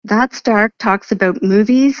That's Dark talks about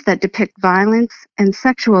movies that depict violence and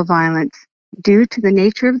sexual violence. Due to the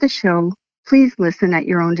nature of the show, please listen at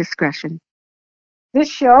your own discretion.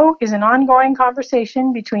 This show is an ongoing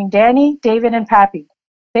conversation between Danny, David, and Pappy.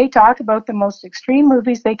 They talk about the most extreme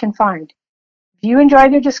movies they can find. If you enjoy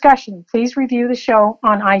their discussion, please review the show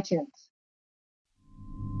on iTunes.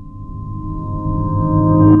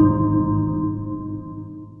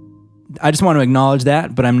 I just want to acknowledge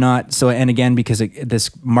that, but I'm not. So, and again, because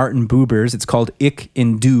this Martin Buber's, it's called Ich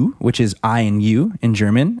in Du, which is I and you in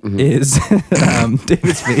German, is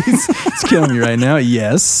David's face. It's killing me right now.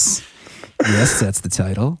 Yes. Yes, that's the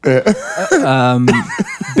title.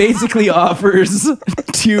 Basically offers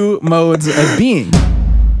two modes of being.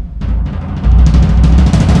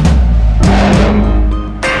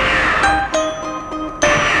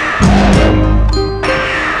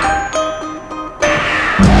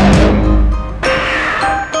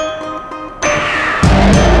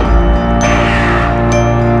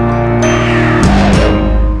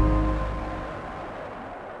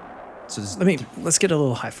 Let's get a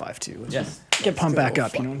little high five too. Let's get pumped back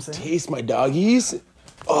up. You know what I'm saying? Taste my doggies.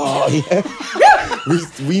 Oh yeah.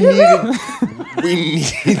 we need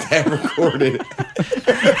that recorded.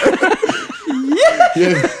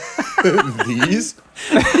 Yeah. These.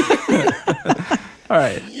 All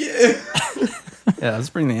right. Yeah, let's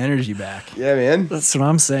bring the energy back. Yeah, man. That's what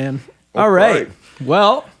I'm saying. All right.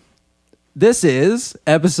 Well, this is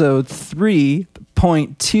episode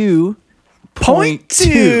 3.2. Point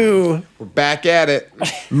two. We're back at it.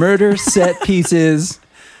 Murder Set Pieces,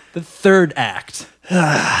 the third act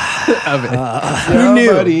of it. Who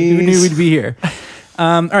knew we'd be here?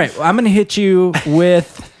 All right, well, I'm going to hit you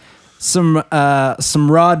with some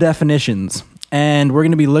raw definitions, and we're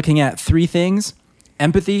going to be looking at three things.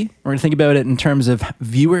 Empathy, we're going to think about it in terms of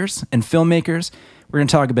viewers and filmmakers. We're going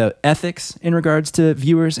to talk about ethics in regards to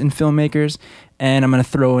viewers and filmmakers, and I'm going to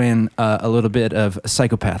throw in a little bit of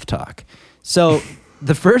psychopath talk. So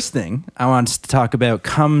the first thing I want to talk about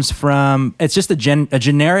comes from, it's just a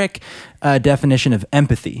generic definition of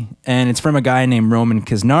empathy. And it's from a guy named Roman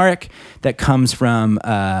Krznaric that comes from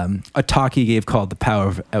a talk he gave called The Power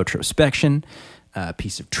of Outrospection.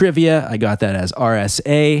 Piece of trivia, I got that as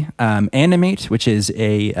RSA Animate, which is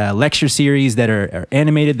a lecture series that are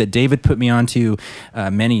animated that David put me onto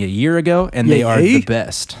many a year ago, and they are the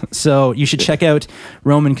best. So you should check out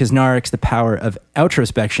Roman Krznaric's The Power of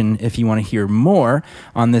Outrospection if you want to hear more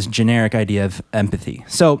on this generic idea of empathy.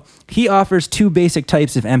 So he offers two basic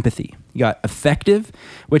types of empathy. You got affective,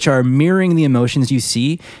 which are mirroring the emotions you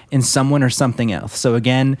see in someone or something else. So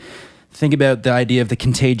again, think about the idea of the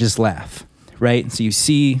contagious laugh. Right? So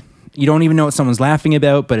you don't even know what someone's laughing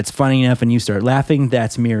about, but it's funny enough and you start laughing.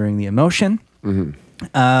 That's mirroring the emotion.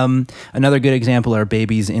 Mm-hmm. Another good example are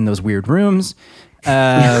babies in those weird rooms.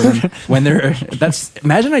 Imagine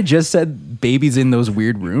I just said babies in those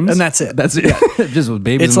weird rooms. And that's it. That's it. Yeah. Just with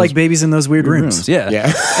babies. It's like babies in those weird rooms. Yeah. Yeah.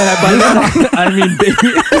 And by that, I mean baby.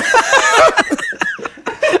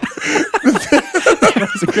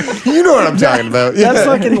 You know what I'm talking about. Yeah. That's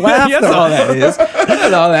fucking laugh. That's all that is.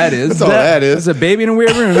 That's all that is. That's all that is. It's a baby in a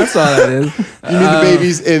weird room. That's all that is. You mean the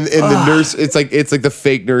babies in the nurse? It's like the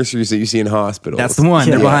fake nurseries that you see in hospitals. That's the one.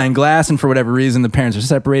 Yeah. They're behind glass, and for whatever reason, the parents are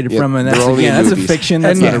separated from them. And that's a fiction.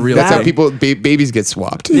 That's not a real. That's thing. how people babies get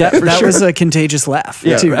swapped. Yeah, that was a contagious laugh.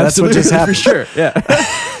 Yeah, too. That's what just happened. For sure. Yeah.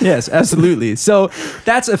 Yes, absolutely. So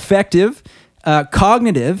that's effective.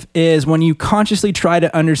 Cognitive is when you consciously try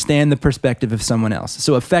to understand the perspective of someone else.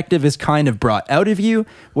 So affective is kind of brought out of you,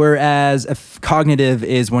 whereas cognitive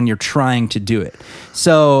is when you're trying to do it.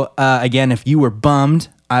 So again, if you were bummed,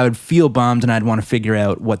 I would feel bummed and I'd want to figure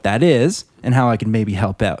out what that is and how I can maybe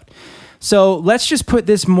help out. So let's just put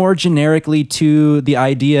this more generically to the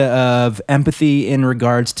idea of empathy in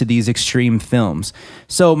regards to these extreme films.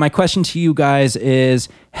 So my question to you guys is,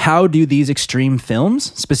 how do these extreme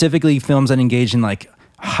films, specifically films that engage in like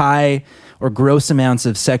high or gross amounts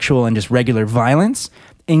of sexual and just regular violence,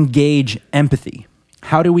 engage empathy?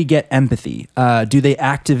 How do we get empathy? Do they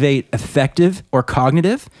activate affective or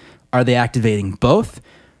cognitive? Are they activating both?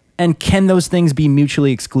 And can those things be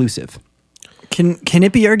mutually exclusive? Can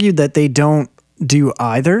it be argued that they don't do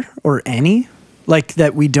either or any? Like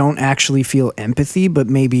that we don't actually feel empathy, but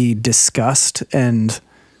maybe disgust and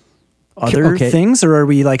other things? Or are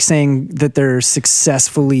we like saying that they're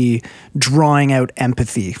successfully drawing out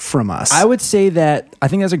empathy from us? I would say that, I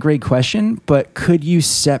think that's a great question, but could you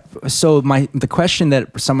the question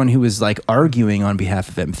that someone who is like arguing on behalf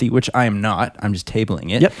of empathy, which I am not, I'm just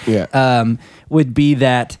tabling it, would be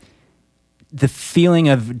that the feeling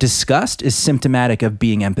of disgust is symptomatic of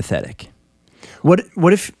being empathetic.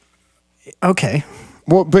 What if, okay,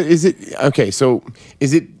 Well, but is it okay? So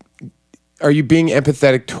is it? Are you being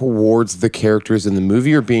empathetic towards the characters in the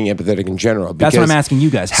movie, or being empathetic in general? That's what I'm asking you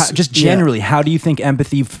guys. Just generally, how do you think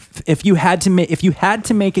empathy? If you had to make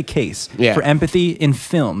a case for empathy in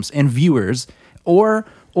films and viewers or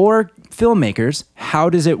filmmakers, how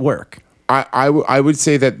does it work? I would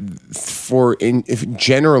say that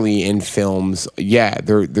generally in films,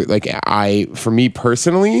 they're like for me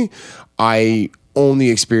personally, I only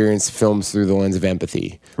experience films through the lens of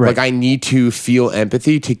empathy. Right. Like I need to feel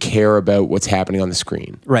empathy to care about what's happening on the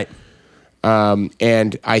screen. Right.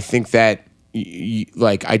 And I think that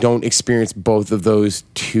like I don't experience both of those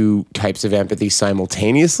two types of empathy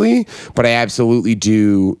simultaneously, but I absolutely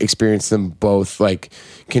do experience them both like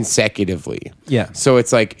consecutively. Yeah. So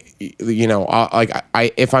it's like, you know,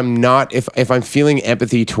 if I'm feeling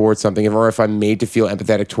empathy towards something, or if I'm made to feel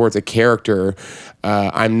empathetic towards a character,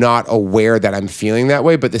 I'm not aware that I'm feeling that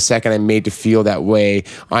way. But the second I'm made to feel that way,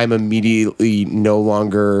 I'm immediately no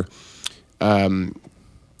longer.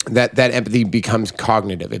 That empathy becomes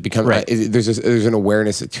cognitive. It becomes there's an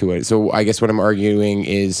awareness to it. So I guess what I'm arguing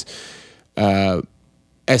is,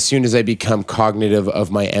 as soon as I become cognitive of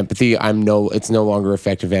my empathy, it's no longer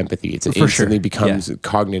effective empathy. It instantly becomes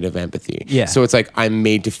cognitive empathy. Yeah. So it's like I'm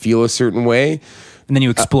made to feel a certain way, and then you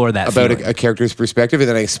explore that about a character's perspective, and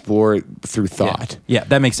then I explore it through thought. Yeah,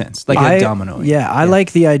 that makes sense. Like a domino. I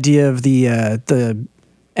like the idea of the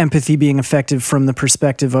empathy being effective from the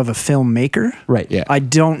perspective of a filmmaker. Right. Yeah. I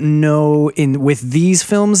don't know with these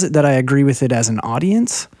films that I agree with it as an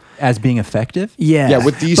audience. As being effective? Yeah. Yeah,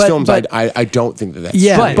 with these films, I don't think that's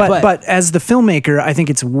true. But as the filmmaker, I think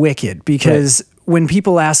it's wicked because when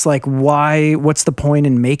people ask like, what's the point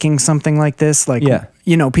in making something like this? Like,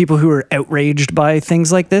 you know, people who are outraged by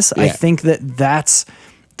things like this, I think that's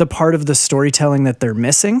the part of the storytelling that they're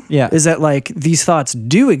missing. Is that like these thoughts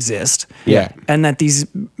do exist. And that these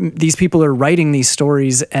people are writing these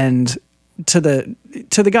stories, and to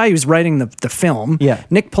the guy who's writing the film,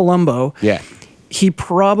 Nick Palumbo. He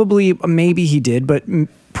probably, maybe he did, but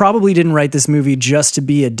probably didn't write this movie just to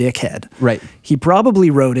be a dickhead. Right. He probably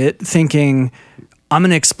wrote it thinking, I'm going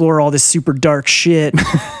to explore all this super dark shit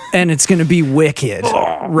and it's going to be wicked.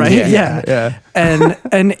 Right? Yeah.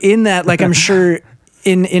 And in that, like, I'm sure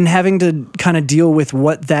in having to kind of deal with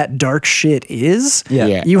what that dark shit is,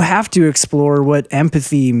 you have to explore what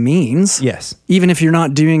empathy means. Yes. Even if you're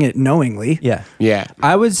not doing it knowingly. Yeah.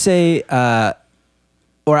 I would say,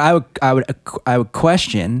 or I would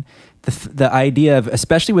question the idea of,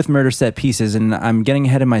 especially with Murder Set Pieces, and I'm getting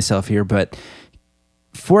ahead of myself here, but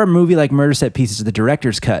for a movie like Murder Set Pieces, the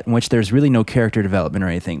director's cut, in which there's really no character development or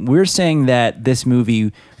anything, we're saying that this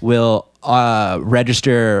movie will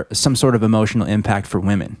register some sort of emotional impact for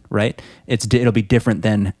women, right? It'll be different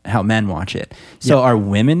than how men watch it. So are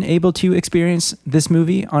women able to experience this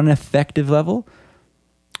movie on an effective level?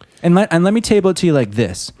 And let me table it to you like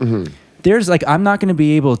this. Mm-hmm. There's like, I'm not going to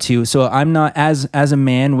be able to, so I'm not, as a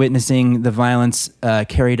man witnessing the violence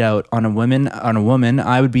carried out on a woman,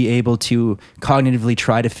 I would be able to cognitively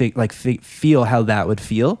try to feel how that would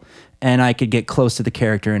feel, and I could get close to the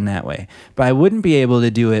character in that way. But I wouldn't be able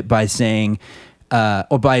to do it by saying,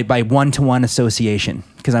 or by one-to-one association,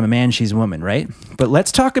 because I'm a man, she's a woman, right? But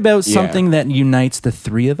let's talk about something that unites the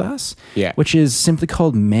three of us, which is simply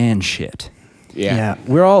called man shit. Yeah.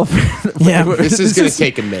 We're all. This is going to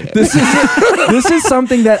take a minute. This is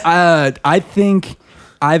something that I think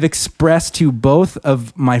I've expressed to both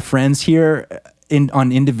of my friends here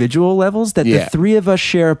on individual levels, that the three of us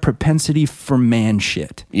share a propensity for man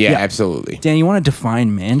shit. Yeah, absolutely. Dan, you want to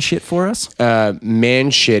define man shit for us? Man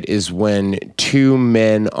shit is when two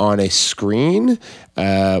men on a screen,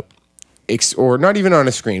 or not even on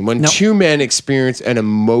a screen, when two men experience an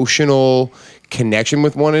emotional connection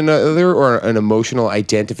with one another or an emotional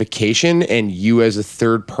identification, and you as a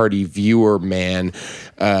third party viewer man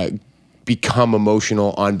become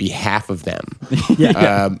emotional on behalf of them.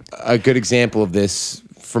 A good example of this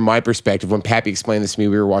from my perspective, when Pappy explained this to me,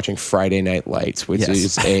 we were watching Friday Night Lights, which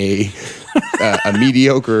is a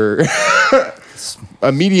mediocre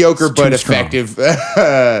but effective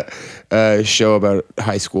show about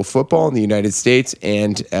high school football in the United States.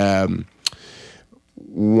 And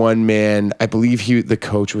one man, I believe the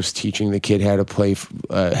coach was teaching the kid how to play,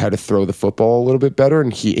 how to throw the football a little bit better.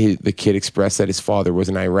 And the kid expressed that his father was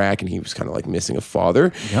in Iraq and he was kind of like missing a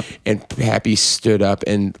father. Yep. And Pappy stood up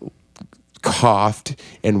and coughed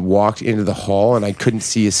and walked into the hall, and I couldn't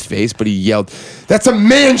see his face, but he yelled, "That's a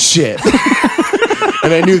man shit."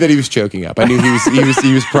 And I knew that he was choking up. I knew he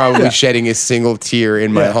was probably shedding a single tear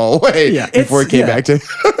in my hallway before he came back to.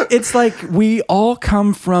 It's like we all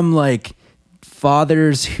come from like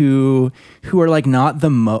fathers who are like not the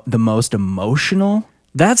most emotional.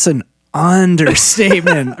 That's an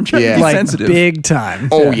understatement. I'm trying to Yeah. be like sensitive. big time.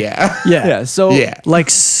 Oh yeah. Yeah. So Yeah. Like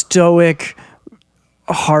stoic,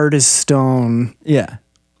 hard as stone yeah.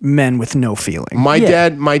 men with no feeling. My Yeah.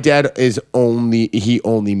 dad is only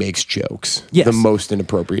makes jokes. Yes. The most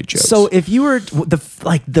inappropriate jokes. So if you were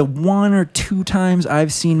the one or two times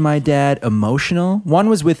I've seen my dad emotional, one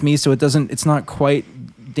was with me, so it's not quite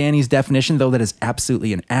Danny's definition, though that is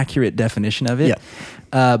absolutely an accurate definition of it.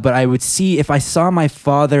 Yeah. But I would see if I saw my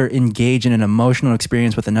father engage in an emotional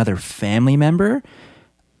experience with another family member,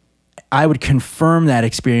 I would confirm that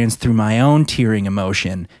experience through my own tearing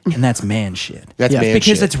emotion, and that's man shit. That's man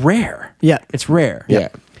because shit. it's rare. Yeah. It's rare. Yeah.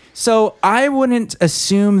 So I wouldn't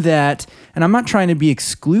assume that, and I'm not trying to be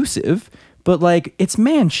exclusive, but like it's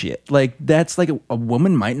man shit. Like that's like a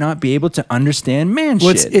woman might not be able to understand man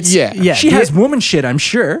Well, shit. yeah. She has woman shit, I'm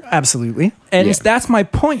sure. Absolutely. And Yeah. that's my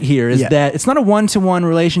point here is Yeah. that it's not a one-to-one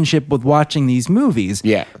relationship with watching these movies.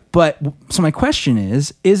 Yeah. But so my question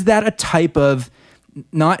is that a type of,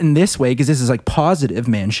 not in this way, because this is like positive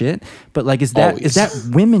man shit, but like is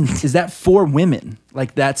that for women?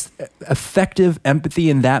 Like that's effective empathy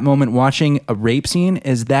in that moment watching a rape scene?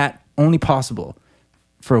 Is that only possible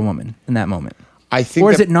for a woman in that moment? I think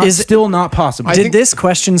Or is that- it not still not possible? Did this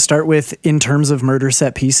question start with in terms of murder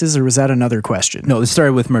set pieces, or was that another question? No, this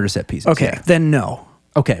started with murder set pieces. Okay, yeah. then no.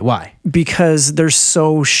 Okay, why? Because they're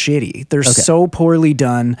so shitty. They're so poorly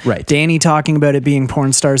done. Right. Danny talking about it being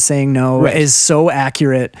porn stars saying no Right. is so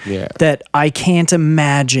accurate Yeah. that I can't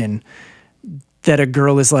imagine that a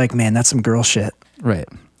girl is like, man, that's some girl shit. Right.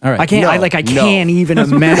 All right. I can't. I can't even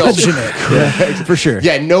imagine it. for sure.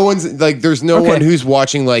 Yeah, no one's like, there's no Okay. one who's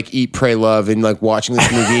watching like Eat, Pray, Love and like watching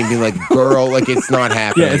this movie and being like, girl, like it's not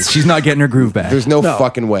happening. Yeah, she's not getting her groove back. There's no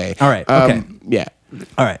fucking way. All right, okay. Yeah.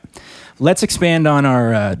 All right. Let's expand on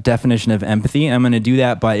our definition of empathy. I'm going to do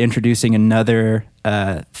that by introducing another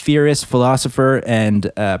theorist, philosopher,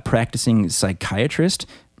 and practicing psychiatrist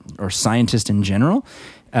or scientist in general.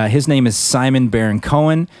 His name is Simon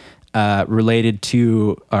Baron-Cohen, related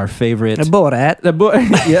to our favorite... Borat.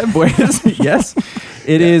 Borat. Yes.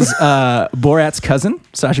 It is Borat's cousin,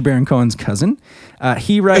 Sacha Baron Cohen's cousin.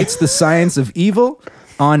 He writes The Science of Evil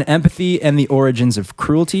on Empathy and the Origins of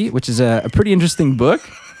Cruelty, which is a pretty interesting book.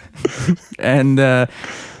 And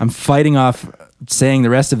I'm fighting off saying the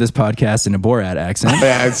rest of this podcast in a Borat accent.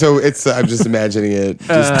 Yeah, so it's I'm just imagining it.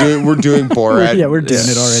 We're doing Borat. Yeah, we're doing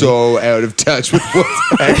it already. So out of touch with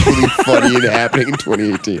what's actually funny and happening in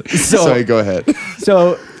 2018. Sorry, go ahead.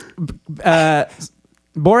 So,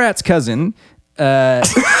 Borat's cousin...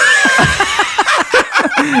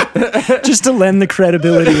 Just to lend the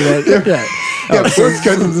credibility that. Yeah, Borat's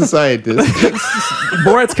cousin's a scientist.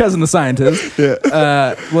 Borat's cousin, the scientist.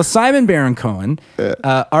 Well, Simon Baron-Cohen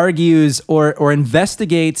argues or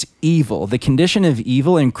investigates evil, the condition of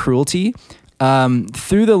evil and cruelty,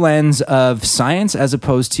 through the lens of science as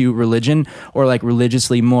opposed to religion or like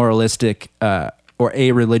religiously moralistic or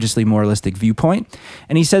a religiously moralistic viewpoint.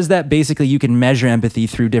 And he says that basically you can measure empathy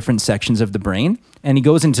through different sections of the brain. And he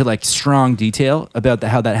goes into like strong detail about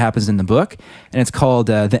how that happens in the book. And it's called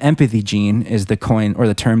the empathy gene is the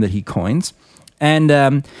term that he coins. And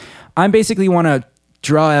I basically want to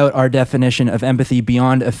draw out our definition of empathy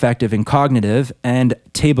beyond affective and cognitive and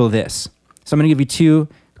table this. So I'm going to give you two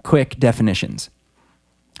quick definitions.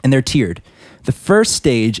 And they're tiered. The first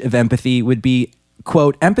stage of empathy would be,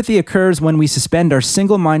 quote, empathy occurs when we suspend our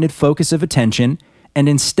single-minded focus of attention and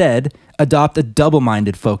instead adopt a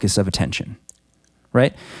double-minded focus of attention,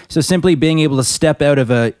 right? So simply being able to step out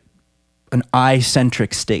of an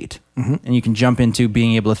I-centric state, and you can jump into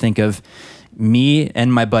being able to think of me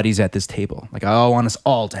and my buddies at this table. Like I want us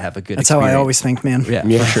all to have a good That's experience. how I always think, man. Yeah,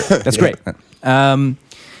 for sure. That's great.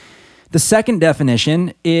 The second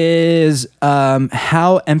definition is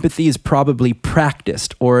how empathy is probably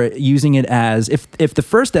practiced, or using it as, if the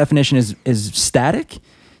first definition is static,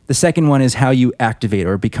 the second one is how you activate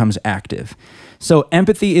or becomes active. So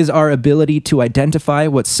empathy is our ability to identify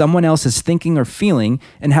what someone else is thinking or feeling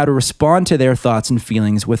and how to respond to their thoughts and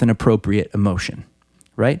feelings with an appropriate emotion,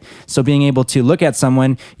 right? So being able to look at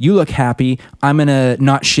someone, you look happy, I'm going to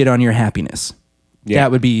not shit on your happiness. Yeah.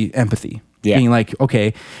 That would be empathy. Yeah. Being like,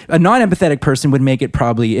 okay, a non-empathetic person would make it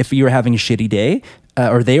probably, if you were having a shitty day,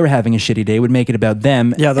 or they were having a shitty day, would make it about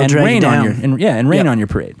them. Yeah, they'll and drag you rain on down. your rain on your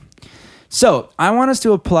parade. So I want us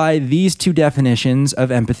to apply these two definitions of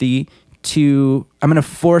empathy to, I'm going to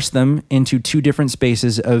force them into two different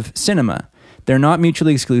spaces of cinema. They're not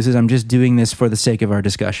mutually exclusive. I'm just doing this for the sake of our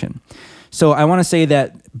discussion. So I want to say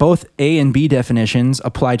that both A and B definitions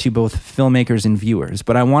apply to both filmmakers and viewers,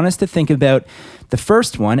 but I want us to think about the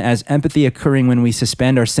first one as empathy occurring when we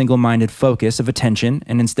suspend our single-minded focus of attention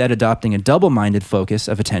and instead adopting a double-minded focus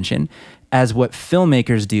of attention as what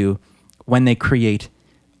filmmakers do when they create,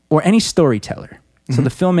 or any storyteller. So the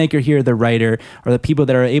filmmaker here, the writer, or the people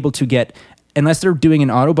that are able to get, unless they're doing an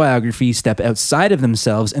autobiography, step outside of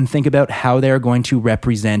themselves and think about how they're going to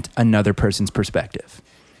represent another person's perspective.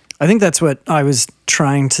 I think that's what I was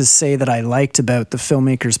trying to say that I liked about the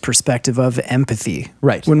filmmaker's perspective of empathy.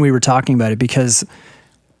 Right. When we were talking about it, because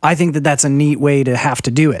I think that that's a neat way to have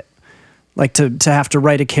to do it. Like to have to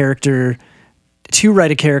write a character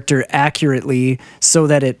accurately so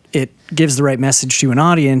that it gives the right message to an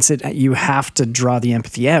audience. You have to draw the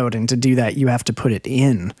empathy out, and to do that, you have to put it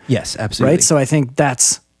in. Yes, absolutely. Right. So I think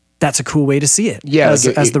that's a cool way to see it. Yeah, as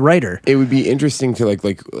the writer, it would be interesting to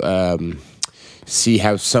see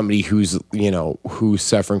how somebody who's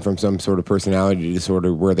suffering from some sort of personality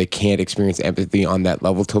disorder where they can't experience empathy on that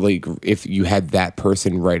level, to like if you had that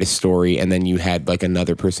person write a story and then you had like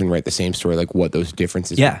another person write the same story, like what those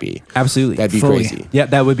differences would be. Absolutely. That'd be Fully. crazy. Yeah,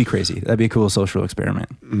 that would be crazy. That'd be a cool social experiment.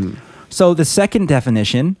 So the second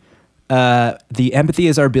definition, the empathy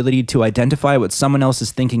is our ability to identify what someone else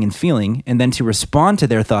is thinking and feeling, and then to respond to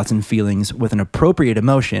their thoughts and feelings with an appropriate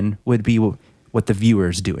emotion would be what the viewer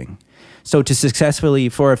is doing. So for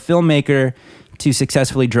a filmmaker to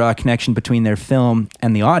successfully draw a connection between their film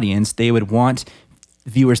and the audience, they would want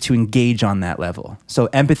viewers to engage on that level. So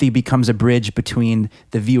empathy becomes a bridge between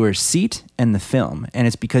the viewer's seat and the film. And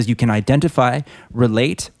it's because you can identify,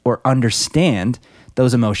 relate, or understand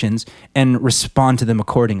those emotions and respond to them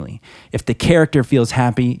accordingly. If the character feels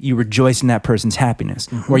happy, you rejoice in that person's happiness,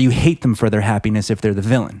 or you hate them for their happiness if they're the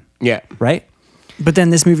villain. Yeah. Right? but then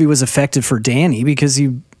this movie was effective for Danny because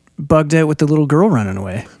he bugged out with the little girl running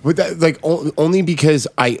away. But that, like, only because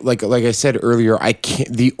like I said earlier, I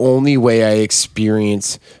can't. The only way I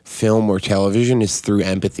experience film or television is through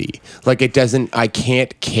empathy. Like, I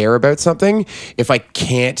can't care about something if I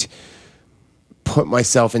can't put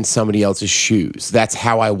myself in somebody else's shoes. That's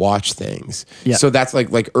how I watch things. Yeah. So that's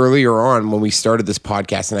like earlier on when we started this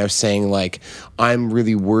podcast, and I was saying, like, I'm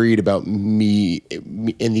really worried about me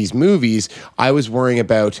in these movies. I was worrying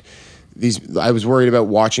about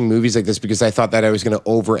watching movies like this because I thought that I was going to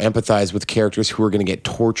over empathize with characters who were going to get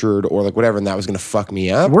tortured or like whatever, and that was going to fuck me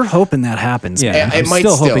up. We're hoping that happens. Yeah. It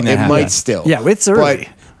might still. Yeah, it's early.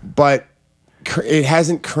 But it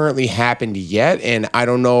hasn't currently happened yet, and I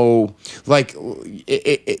don't know. Like,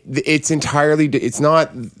 it's entirely. It's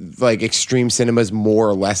not like extreme cinema is more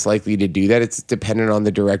or less likely to do that. It's dependent on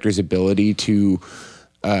the director's ability to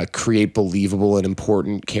create believable and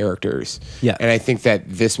important characters. Yeah, and I think that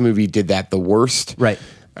this movie did that the worst. Right.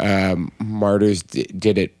 Martyrs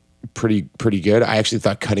did it pretty good. I actually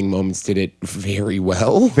thought Cutting Moments did it very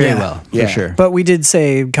well. Very well, for sure. But we did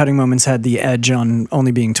say Cutting Moments had the edge on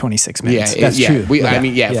only being 26 minutes. That's true.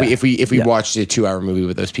 If we watched a 2-hour movie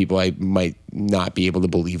with those people, I might not be able to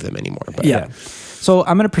believe them anymore. But Yeah. So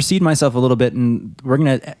I'm going to precede myself a little bit, and we're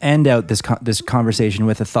going to end out this conversation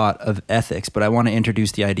with a thought of ethics, but I want to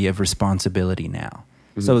introduce the idea of responsibility now.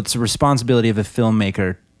 Mm-hmm. So it's a responsibility of a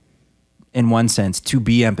filmmaker, in one sense, to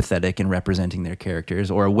be empathetic in representing their characters,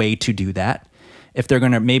 or a way to do that. If they're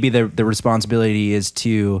going to, maybe the responsibility is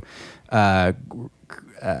to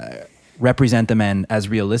represent them as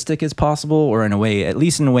realistic as possible, or in a way, at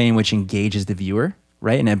least in a way in which engages the viewer,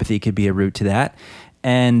 right? And empathy could be a route to that.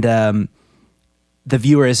 And the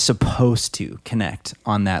viewer is supposed to connect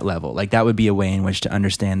on that level. Like, that would be a way in which to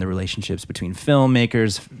understand the relationships between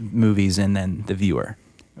filmmakers, movies, and then the viewer.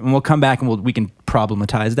 And we'll come back and we can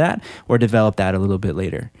problematize that or develop that a little bit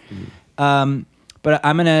later. Mm-hmm. But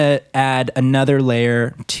I'm going to add another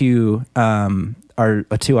layer to our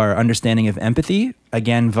understanding of empathy,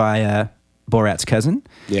 again via Borat's cousin.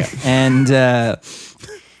 Yeah. And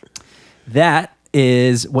that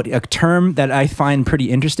is a term that I find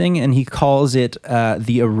pretty interesting, and he calls it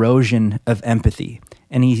the erosion of empathy.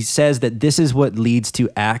 And he says that this is what leads to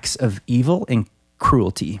acts of evil and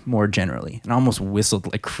cruelty more generally. And I almost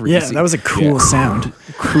whistled like crazy. Yeah, that was a cool sound.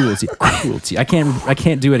 Cruelty. I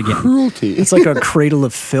can't do it again. Cruelty. It's like a Cradle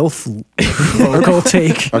of Filth local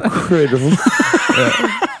take. A cradle.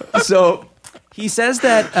 So he says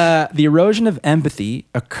that the erosion of empathy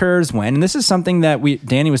occurs when, and this is something that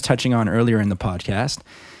Danny was touching on earlier in the podcast,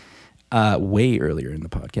 way earlier in the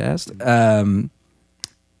podcast.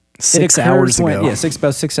 6 hours ago. About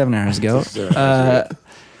 6-7 hours ago.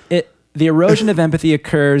 The erosion of empathy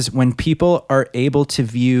occurs when people are able to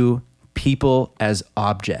view people as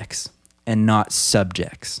objects and not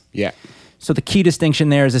subjects. Yeah. So the key distinction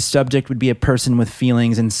there is a subject would be a person with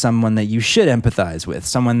feelings and someone that you should empathize with,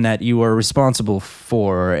 someone that you are responsible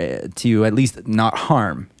for to at least not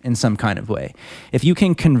harm in some kind of way. If you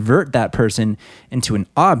can convert that person into an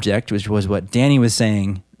object, which was what Danny was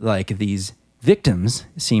saying, like these victims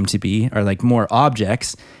seem to be, are like more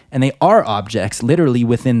objects, and they are objects literally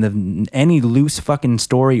within any loose fucking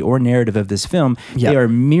story or narrative of this film. They are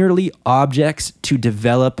merely objects to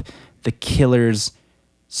develop the killer's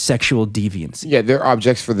sexual deviance. Yeah, they're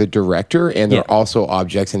objects for the director, and they're also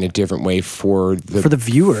objects in a different way for the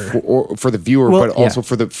viewer, for the viewer, but also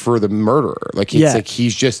for the murderer. Like it's like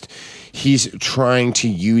he's trying to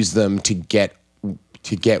use them to get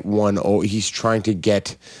one. He's trying to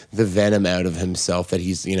get the venom out of himself that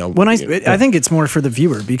he's I think it's more for the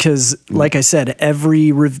viewer because, like I said,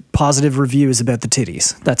 every positive review is about the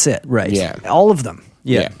titties. That's it. Right. Yeah. All of them.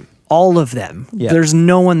 Yeah. All of them. Yeah. There's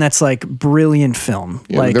no one that's like brilliant film.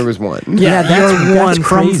 Yeah, like there was one. Yeah, that's one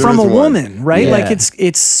from a woman, right? Yeah. Like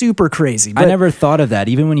it's super crazy. I never thought of that.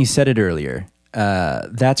 Even when you said it earlier,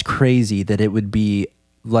 that's crazy that it would be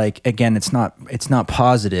like, again, it's not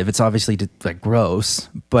positive. It's obviously like gross,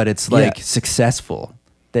 but it's like successful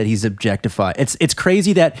that he's objectified. It's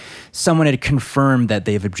crazy that someone had confirmed that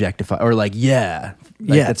they've objectified or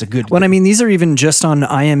that's a good. Well, I mean, these are even just on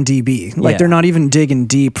IMDb. Like they're not even digging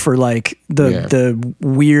deep for like the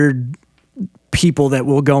weird people that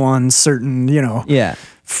will go on certain,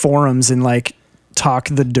 forums and like talk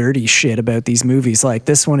the dirty shit about these movies. Like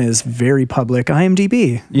this one is very public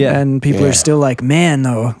IMDb. Yeah. And people are still like, man,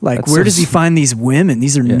 though, like that's where does he find these women?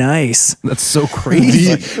 These are nice. That's so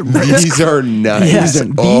crazy. These are nice. Yeah.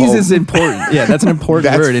 These is important. Yeah, that's an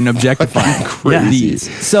important word in objectifying. Crazy.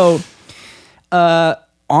 These. So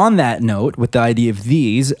on that note, with the idea of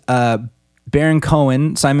these, Simon Baron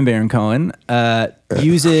Cohen,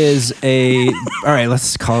 uses all right,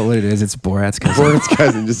 let's call it what it is. It's Borat's cousin. Borat's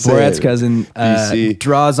cousin, just say Borat's it. cousin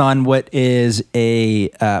draws on what is a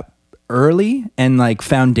early and like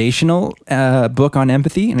foundational book on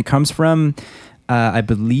empathy, and it comes from I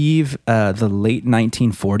believe the late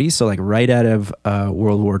 1940s, so like right out of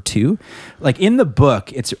World War II. Like in the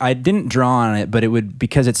book, I didn't draw on it, but it would,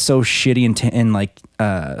 because it's so shitty and like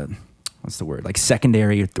what's the word, like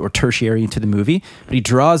secondary or tertiary to the movie, but he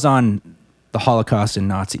draws on the Holocaust and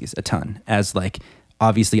Nazis a ton as like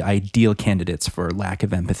obviously ideal candidates for lack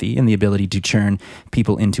of empathy and the ability to turn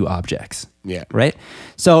people into objects. Yeah. Right.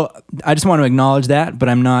 So I just want to acknowledge that, but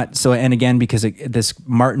I'm not. So, and again, because this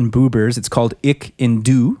Martin Buber's, it's called Ich in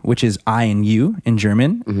Du, which is I and you in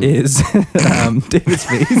German, is David's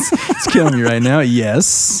face. It's killing me right now.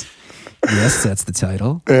 Yes, that's the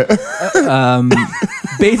title.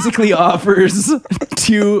 Basically offers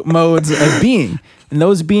two modes of being. And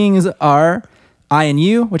those beings are I and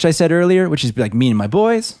you, which I said earlier, which is like me and my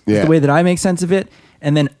boys, the way that I make sense of it.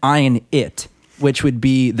 And then I and it, which would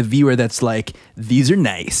be the viewer that's like, these are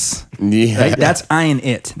nice. Yeah. Right? That's I and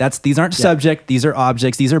it. These aren't subject, these are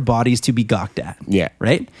objects, these are bodies to be gawked at. Yeah.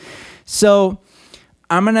 Right? So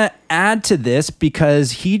I'm going to add to this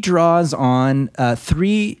because he draws on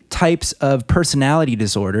 3 types of personality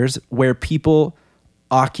disorders where people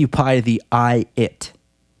occupy the I-it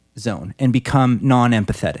zone and become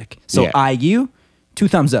non-empathetic. So I-you, 2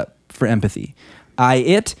 thumbs up for empathy.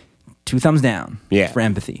 I-it, 2 thumbs down for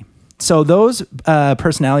empathy. So those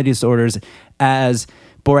personality disorders, as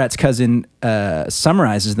Borat's cousin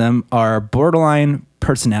summarizes them, are borderline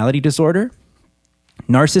personality disorder,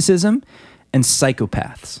 narcissism, and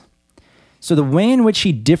psychopaths. So the way in which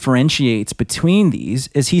he differentiates between these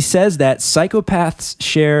is he says that psychopaths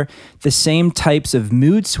share the same types of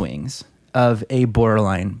mood swings of a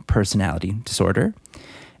borderline personality disorder,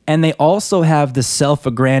 and they also have the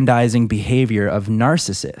self-aggrandizing behavior of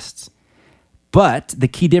narcissists. But the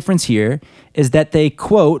key difference here is that they,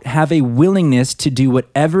 quote, have a willingness to do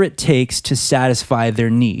whatever it takes to satisfy their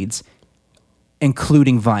needs,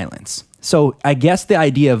 including violence. So I guess the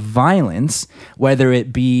idea of violence, whether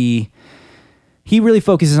it be, he really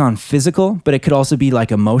focuses on physical, but it could also be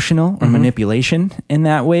like emotional or manipulation in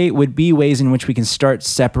that way, would be ways in which we can start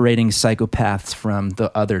separating psychopaths from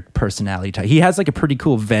the other personality type. He has like a pretty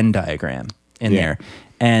cool Venn diagram in there.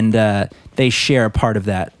 And they share a part of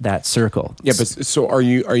that circle. Yeah, but so are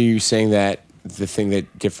you saying that the thing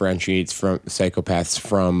that differentiates from psychopaths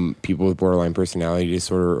from people with borderline personality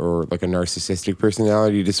disorder or like a narcissistic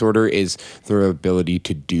personality disorder is their ability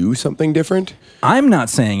to do something different. I'm not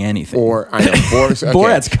saying anything. Or I know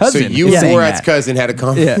Borat's cousin. So you and Borat's cousin had a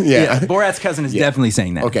conversation. Yeah. Borat's cousin is definitely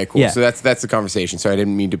saying that. Okay, cool. Yeah. So that's the conversation. So I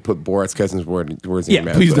didn't mean to put Borat's cousin's words in your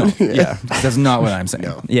mouth. Please but- don't. Yeah, that's not what I'm saying.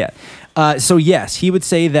 No. Yeah. So yes, he would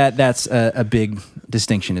say that that's a big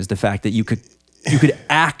distinction, is the fact that you could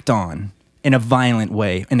act on in a violent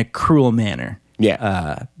way, in a cruel manner,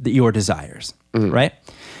 your desires, right?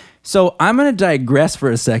 So I'm going to digress for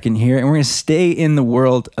a second here, and we're going to stay in the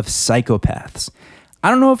world of psychopaths. I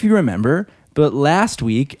don't know if you remember, but last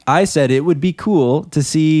week I said it would be cool to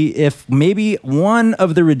see if maybe one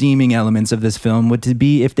of the redeeming elements of this film would to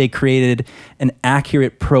be if they created an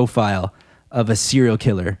accurate profile of a serial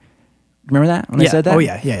killer. Remember that when I said that? Oh,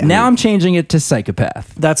 yeah. Now I'm changing it to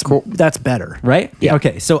psychopath. That's cool. That's better. Right? Yeah.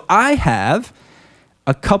 Okay, so I have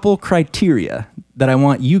a couple criteria that I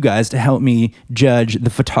want you guys to help me judge the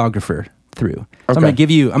photographer through. So I'm Okay. gonna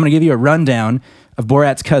give you a rundown of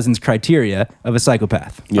Borat's cousin's criteria of a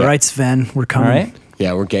psychopath. Yeah. All right, Sven, we're All coming. right?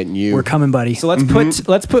 Yeah, we're getting you. We're coming, buddy. So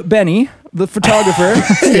let's put Benny, the photographer,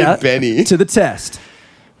 Benny. to the test.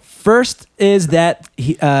 First is that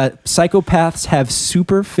psychopaths have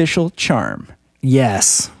superficial charm.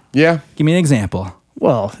 Yes. Yeah. Give me an example.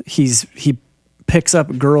 Well, he picks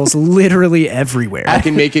up girls literally everywhere. I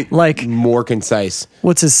can make it Like- more concise.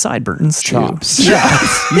 What's his sideburns? too? Chops.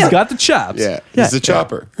 He's got the chops. Yeah. Yeah. He's a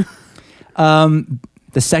chopper.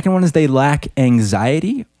 The second one is they lack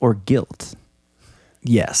anxiety or guilt.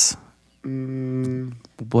 Yes.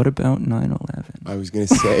 What about 9/11? I was going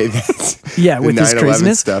to say that. Yeah, with his 9/11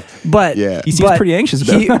 craziness stuff. But Yeah. He seems but pretty anxious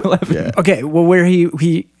about he- 9/11. Yeah. Okay, well, where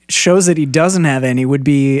he shows that he doesn't have any would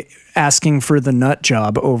be asking for the nut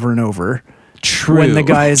job over and over. True. When the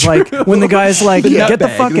guy is like, get nut the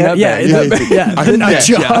bag, fuck the out, nut yeah, bag. the nut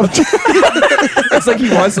job. It's like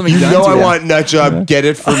he wants something You done know to I him. want nut job. Get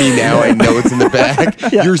it for me now. I know it's in the bag.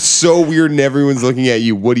 Yeah. You're so weird and everyone's looking at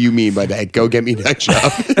you. What do you mean by that? Go get me nut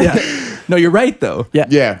job. No, you're right though. Yeah.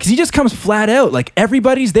 Yeah. Because he just comes flat out. Like,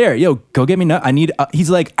 everybody's there. Yo, go get me nut. He's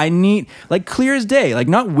like, I need, like, clear as day. Like,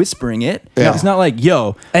 not whispering it. Yeah. It's not like,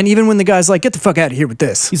 yo. And even when the guy's like, get the fuck out of here with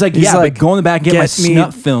this. He's like, yeah, but go in the back and get my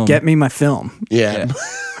snuff film. Get me my film. Yeah.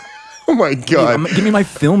 Oh my God. Give me my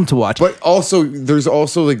film to watch. But also, there's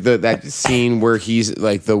also like that scene where he's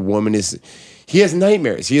like the woman is. He has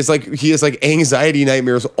nightmares. He has like anxiety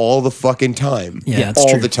nightmares all the fucking time. Yeah, that's all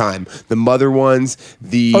true. the time. The mother ones.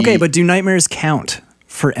 Okay, but do nightmares count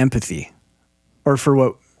for empathy? Or for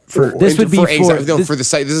what? For This would be for- anxiety. No, this- for the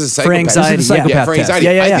this is a for psychopath. anxiety. This is a Yeah. psychopath For test.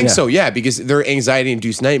 anxiety, Yeah, I think yeah. so. Yeah, because they're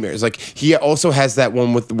anxiety-induced nightmares. Like he also has that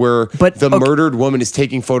one with where But, the okay. murdered woman is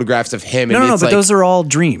taking photographs of him. And No, it's but like, those are all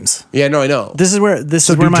dreams. Yeah, no, I know. This is where do my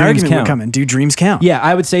dreams argument count? would come in. Do dreams count? Yeah,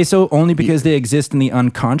 I would say so, only because they exist in the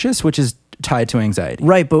unconscious, which is tied to anxiety.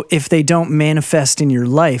 Right, but if they don't manifest in your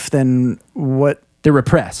life, then what? They're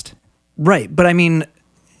repressed. Right, but I mean,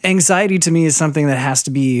 anxiety to me is something that has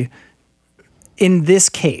to be. In this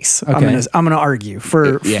case, Okay. I'm gonna argue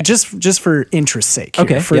for Yeah. just for interest's sake, here,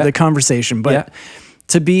 Okay, for yeah. the conversation. But Yeah.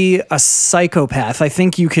 to be a psychopath, I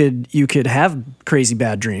think you could have crazy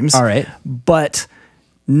bad dreams. All right. but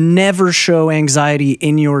never show anxiety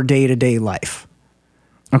in your day-to-day life.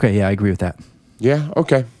 Okay, yeah, I agree with that. Yeah,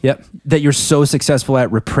 okay. Yep. That you're so successful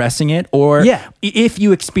at repressing it, or Yeah. if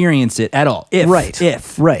you experience it at all. If. Right.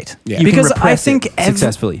 If. Right. Yeah. You can Because I repress think it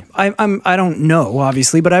successfully. I don't know,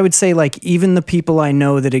 obviously, but I would say like even the people I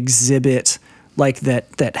know that exhibit like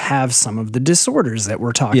that have some of the disorders that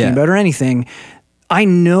we're talking Yeah. about or anything, I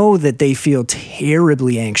know that they feel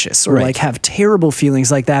terribly anxious or Right. like have terrible feelings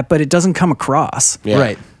like that, but it doesn't come across. Yeah.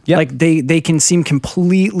 Right. Yep. Like they can seem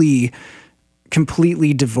completely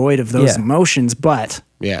devoid of those Yeah. emotions, but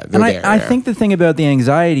Yeah, And they're there. I yeah. think the thing about the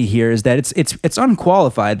anxiety here is that it's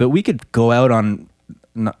unqualified, but we could go out on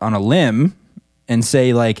a limb and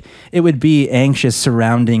say like it would be anxious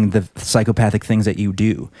surrounding the psychopathic things that you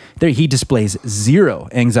do. There, he displays zero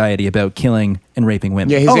anxiety about killing and raping women.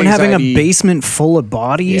 Yeah, his and having a anxiety- basement full of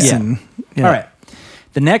bodies Yeah. and yeah. All right.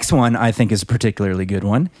 The next one I think is a particularly good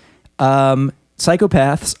one.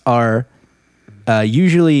 Psychopaths are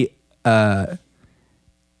usually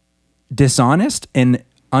dishonest and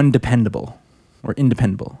undependable or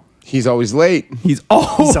independable. He's always late. He's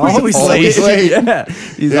always, always late. Yeah,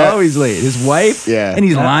 he's Yeah. always late. His wife, Yeah. and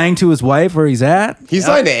he's lying to his wife where he's at. He's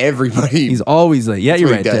lying to everybody. He's always late. Yeah, you're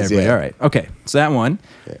what right he there. does, Everybody. yeah. All right. Okay. So that one,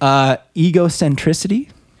 egocentricity.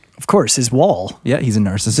 Of course, his wall. Yeah, he's a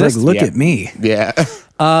It's narcissist. like, look Yeah. at me.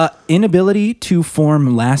 yeah. Inability to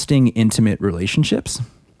form lasting intimate relationships.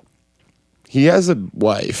 He has a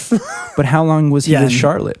wife. But how long was he Yeah, with and-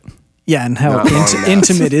 Charlotte? Yeah, and how Not long enough.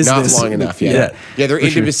 intimate is not this? long enough. Yeah, their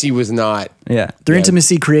intimacy was not. Yeah. Their Yeah.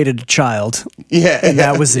 intimacy created a child, Yeah, and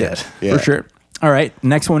that was it. Yeah. For sure. All right.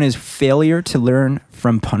 Next one is failure to learn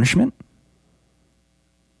from punishment.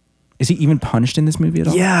 Is he even punished in this movie at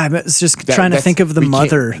all? Yeah, I was just That- trying to that's- think of the we can't-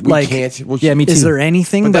 mother. we Like, can't- well, Yeah, me too. is there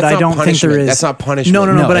anything? But But that's I not don't think there punishment. is. That's not punishment. No,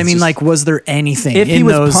 No, but I it's mean, just- like, was there anything If he in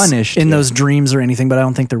was those punished, in yeah. those dreams or anything? But I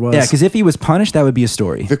don't think there was. Yeah, because if he was punished, that would be a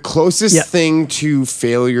story. The closest Yeah. thing to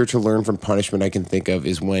failure to learn from punishment I can think of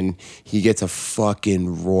is when he gets a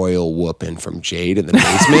fucking royal whooping from Jade in the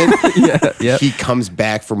basement. yeah. He comes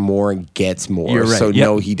back for more and gets more. You're right. So Yep.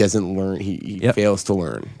 no, he doesn't learn. He Yep. fails to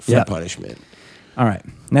learn from Yep. punishment. All right.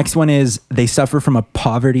 Next one is they suffer from a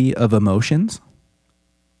poverty of emotions.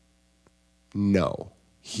 No,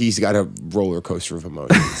 he's got a roller coaster of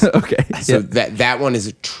emotions. Okay. So Yeah. that one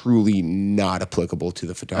is truly not applicable to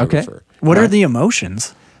the photographer. what are the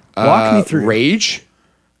emotions? Walk me through. Rage,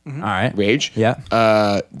 All right. rage. Yeah.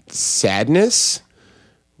 Sadness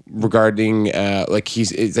regarding like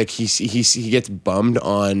he gets bummed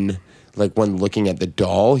on like when looking at the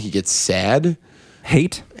doll. He gets sad.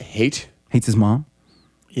 Hate. Hates His mom.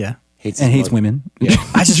 Yeah, his And hates mother. women. Yeah.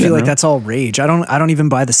 I just feel General. like that's all rage. I don't even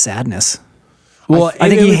buy the sadness. Well, I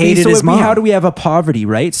think it he would be- hated so his it'd be, mom. How do we have a poverty,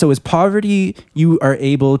 right? So is poverty, you are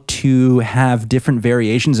able to have different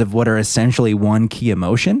variations of what are essentially one key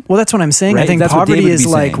emotion. Well, that's what I'm saying. I Right, think that's what poverty David would is be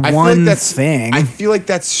like saying. I feel one that's, thing. I feel like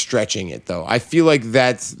that's stretching it though. I feel like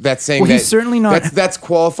that's saying Well, that he's certainly not- That's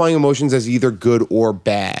qualifying emotions as either good or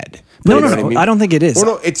bad. No, You no, know what no. mean? I don't think it is. Well,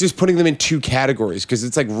 no, it's just putting them in two categories because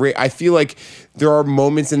it's like I feel like there are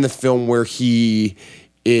moments in the film where he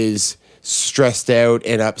is stressed out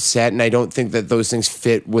and upset, and I don't think that those things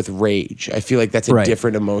fit with rage. I feel like that's a Right.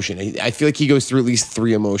 different emotion. I feel like he goes through at least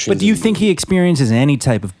three emotions. But do you in the think he experiences any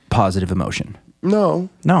type of positive emotion? movie. No.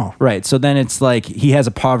 no. Right. So then it's like he has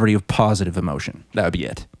a poverty of positive emotion. That would be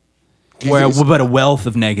it. Does- But a wealth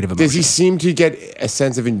of negative emotion. Does he seem to get a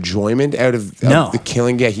sense of enjoyment out of No. the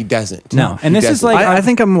killing? Yeah, he doesn't. No. And He this is doesn't. like- I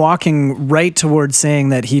think I'm walking right towards saying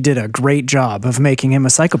that he did a great job of making him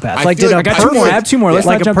a psychopath. I Like, feel did like a I got two perfect, more. I have two more. Let's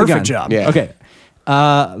like not a jump the perfect gun. job. Yeah. Okay.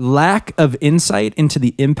 Lack of insight into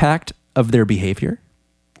the impact of their behavior.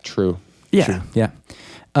 True. Yeah. Yeah.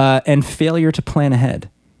 And failure to plan ahead.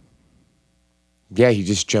 Yeah, he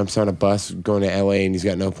just jumps on a bus going to LA and he's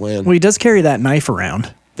got no plan. Well, he does carry that knife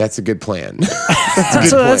around. That's a good plan.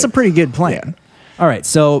 That's a pretty good plan. All right.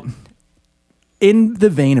 So, in the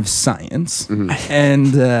vein of science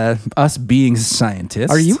and us being scientists,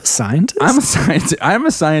 Are you a scientist? I'm a scientist. I'm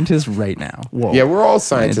a scientist right now. Whoa. Yeah, we're all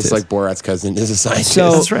scientists. Scientists. Like Borat's cousin is a scientist.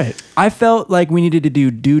 So That's right. I felt like we needed to do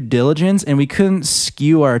due diligence, and we couldn't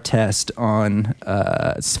skew our test on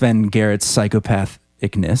Sven Garrett's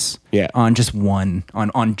psychopathicness. Yeah. On just one,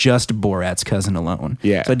 on just Borat's cousin alone.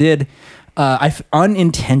 Yeah. So I did. I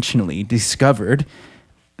unintentionally discovered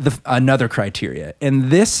another criteria, and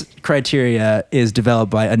this criteria is developed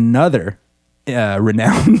by another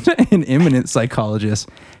renowned and eminent psychologist,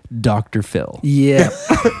 Dr. Phil. Yeah.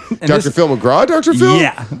 Dr. Phil McGraw? Dr. Phil?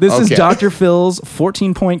 Yeah, this is Okay. Dr. Phil's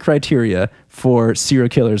 14-point criteria for serial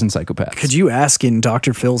killers and psychopaths. Could you ask in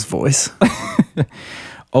Dr. Phil's voice?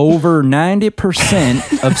 Over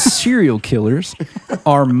 90% of serial killers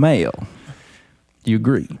are male. Do you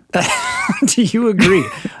agree? Do you agree?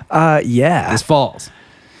 Yeah. This falls.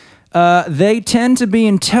 They tend to be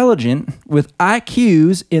intelligent with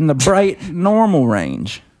IQs in the bright normal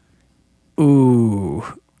range. Ooh.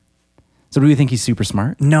 So do you think he's super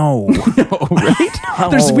smart? No. Oh,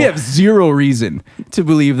 right? We have zero reason to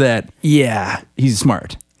believe that Yeah. he's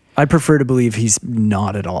smart. I prefer to believe he's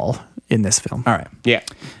not at all in this film. All right. Yeah.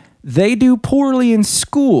 They do poorly in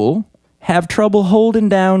school, have trouble holding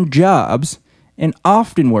down jobs, and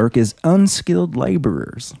often work as unskilled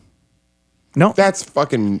laborers. No. That's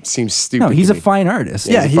fucking seems stupid. No, he's to a me. fine artist.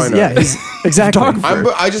 Yeah, he's a fine artist. he's exactly.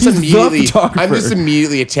 Photographer. I just He's the immediately, photographer. I'm just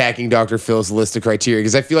immediately attacking Dr. Phil's list of criteria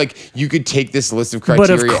because I feel like you could take this list of But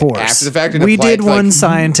criteria of course, after the fact and we apply it did to, one like,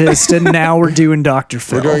 scientist, and now we're doing Dr.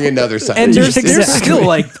 Phil. We're doing another And scientist. there's Exactly. still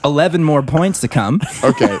like 11 more points to come.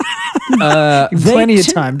 Okay. Plenty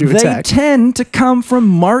of time to attack. They tend to come from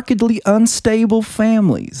markedly unstable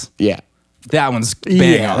families. Yeah. That one's bang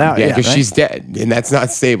Yeah, on. that- Yeah, because right? she's dead and that's not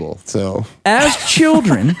stable. So As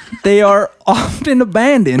children, they are often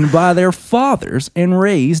abandoned by their fathers and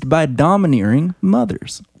raised by domineering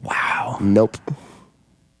mothers. Wow. nope. What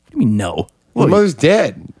do you mean, no? His mother's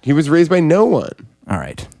dead. He was raised by no one. All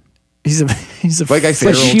right. He's a Like I said,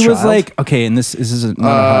 But feral she was child. like, okay, and this is not a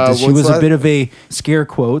hot diss. She what's was a that? bit of a scare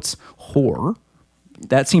quotes whore.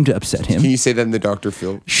 That seemed to upset him. Can you say that in the Dr.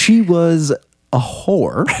 Phil? She was a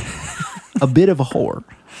whore, a bit of a whore.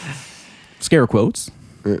 Scare quotes.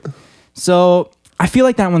 Yeah. So I feel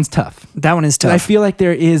like that one's tough. That one is tough. I feel like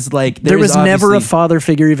there was never a father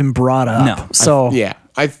figure even brought up. No. So Yeah.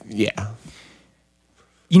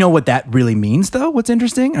 You know what that really means, though? What's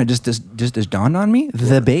interesting? I just dawned on me.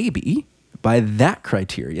 The baby, by that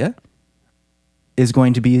criteria, is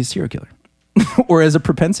going to be a serial killer. Or has a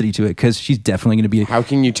propensity to it, because she's definitely going to be. How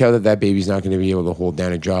can you tell that baby's not going to be able to hold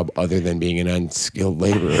down a job other than being an unskilled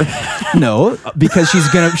laborer? No, because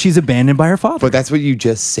she's abandoned by her father. But that's what you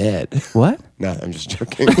just said. What? No, I'm just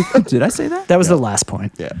joking. Did I say that? that was the last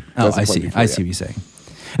point. Yeah. Oh, That's the I point see. before, I see what you're saying.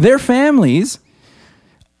 Their families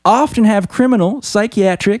often have criminal,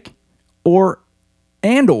 psychiatric, or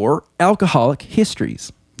alcoholic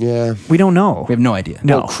histories. Yeah. We don't know. We have no idea.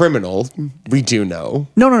 No. Well, criminal, we do know.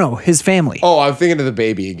 No. His family. Oh, I'm thinking of the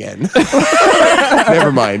baby again.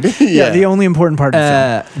 Never mind. yeah, the only important part of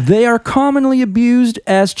the film. They are commonly abused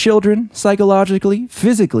as children, psychologically,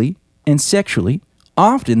 physically, and sexually.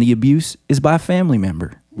 Often the abuse is by a family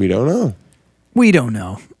member. We don't know. We don't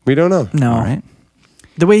know. We don't know. No. All right.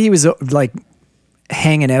 The way he was like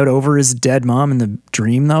hanging out over his dead mom in the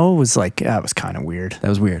dream, though, was like, that was kind of weird. That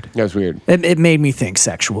was weird. That was weird. It made me think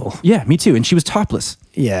sexual. Yeah, me too. And she was topless.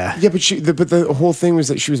 Yeah. Yeah, but the whole thing was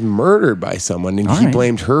that she was murdered by someone, and he right.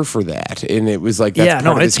 blamed her for that. And it was like that's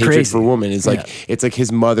part of his it's hatred crazy. for women. It's like it's like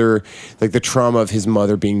his mother, like the trauma of his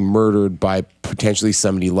mother being murdered by potentially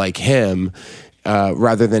somebody like him,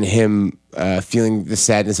 rather than him feeling the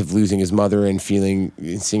sadness of losing his mother and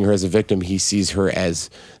seeing her as a victim. He sees her as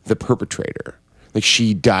the perpetrator. Like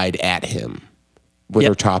she died at him with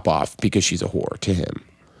her top off because she's a whore to him.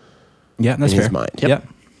 Yeah, that's In fair. his mind. Yep.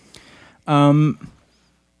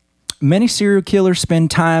 Many serial killers spend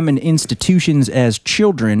time in institutions as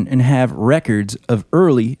children and have records of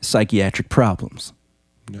early psychiatric problems.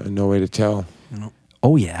 No way to tell.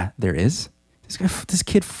 Oh yeah, there is. This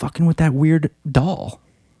kid fucking with that weird doll.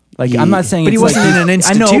 Like I'm not saying, But he it's wasn't like in an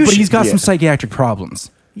I know, but institution. he's got some Yeah. psychiatric problems.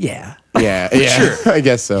 Yeah. Yeah, I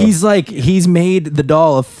guess so. He's made the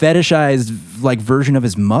doll a fetishized like version of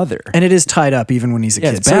his mother. And it is tied up even when he's a Yeah,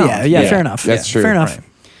 kid. it's So bound. yeah, Yeah, fair enough. that's Yeah, true. Fair enough.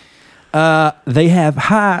 Right. They have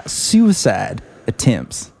high suicide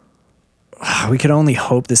attempts. We could only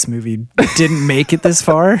hope this movie didn't make it this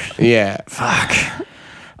far. Yeah. Fuck.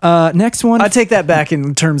 Next one. I take that back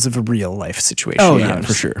in terms of a real life situation. Oh yeah,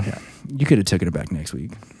 for sure. You could have taken it back next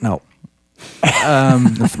week. No.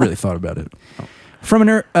 I've really thought about it. From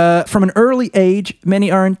an early age,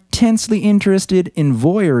 many are intensely interested in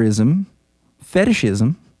voyeurism,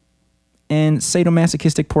 fetishism, and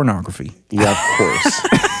sadomasochistic pornography. Yeah, of course.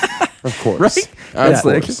 Of course. Right? Of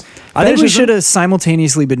like- course. I think we Fetishism? should have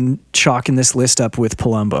simultaneously been chalking this list up with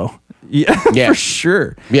Palumbo. Yeah, Yeah. for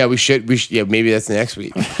sure. Yeah, we should. Yeah, maybe that's next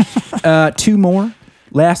week. Two more.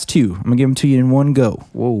 Last two. I'm going to give them to you in one go.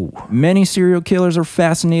 Whoa. Many serial killers are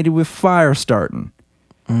fascinated with fire starting.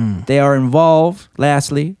 They are involved,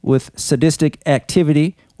 lastly, with sadistic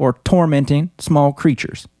activity or tormenting small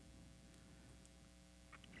creatures.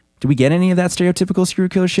 Did we get any of that stereotypical serial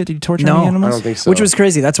killer shit? Did you torture any I animals? don't think so. Which was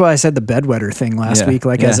crazy. That's why I said the bedwetter thing last Yeah, week,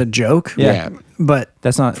 like yeah. as a joke. Yeah. But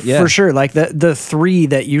That's not, yeah. for sure, like the three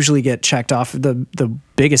that usually get checked off, the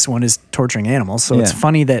biggest one is torturing animals. So it's Yeah.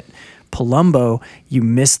 funny that Palumbo, you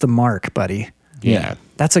missed the mark, buddy. Yeah.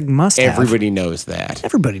 That's a must have. Everybody knows that.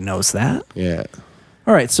 Everybody knows that. Yeah.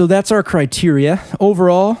 All right, so that's our criteria.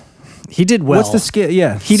 Overall, He did well. what's the scale?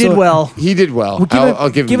 Yeah. He did well. He did well. Well, I'll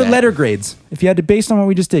give him it that. letter grades. If you had to, based on what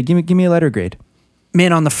we just did, give me a letter grade.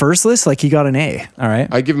 Man, on the first list, like he got an A. All right.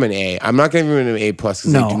 I give him an A. I'm not going to give him an A plus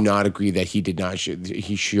because No. I do not agree that he did not.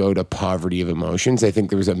 He showed a poverty of emotions. I think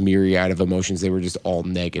there was a myriad of emotions. They were just all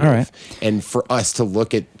negative. All right. And for us to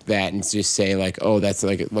look at that and just say like, oh, that's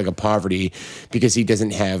like a poverty because he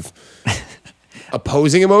doesn't have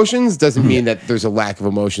opposing emotions doesn't mean that there's a lack of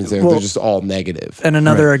emotions there. Well, They're just all negative. And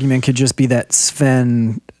another Right. argument could just be that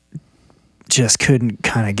Sven just couldn't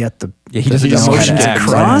kind of get the Yeah, he doesn't know how to emotions act.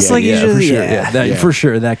 across. Yeah, like yeah, he just, for sure. yeah. That, Yeah. For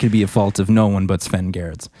sure, that could be a fault of no one but Sven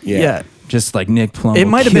Gerrits. Yeah. Just like Nick Plum It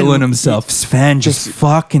might have been- killing himself. Sven, just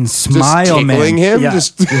fucking Just smile, tickling man. him. Yeah.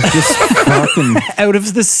 Just Just fucking. Out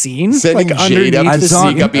of the scene, sending like Jade up underneath to the saw-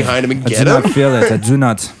 sneak up behind him and I get do not him. feel it. I do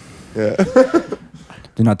not.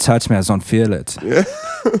 Do not touch me. I don't feel it.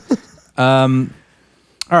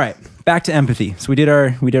 All right, back to empathy. So we did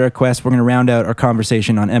our quest. We're going to round out our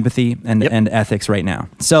conversation on empathy and ethics right now.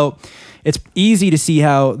 So it's easy to see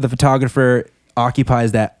how the photographer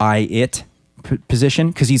occupies that I-it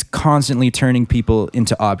position because he's constantly turning people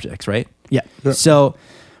into objects, right? Yeah. So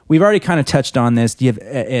we've already kind of touched on this. Do you have,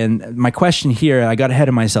 and my question here, I got ahead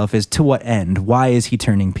of myself, is to what end? Why is he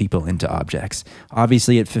turning people into objects?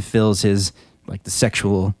 Obviously, it fulfills his, like, the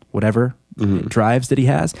sexual whatever drives that he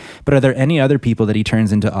has. But are there any other people that he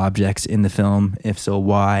turns into objects in the film? If so,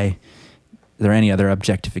 why? Are there any other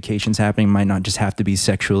objectifications happening? Might not just have to be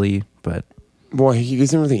sexually, but... Well, he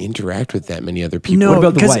doesn't really interact with that many other people. No, what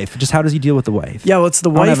about the wife? Just how does he deal with the wife? Yeah, well, it's the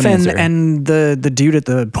wife and the dude at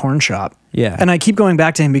the porn shop. Yeah. And I keep going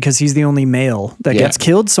back to him because he's the only male that gets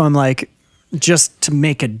killed. So I'm like, just to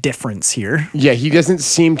make a difference here. Yeah, he doesn't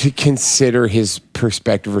seem to consider his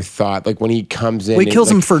perspective or thought. Like when he comes in, he kills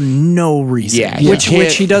him for no reason. Yeah, which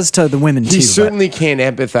he does to the women too. He certainly can't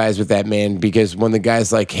empathize with that man, because when the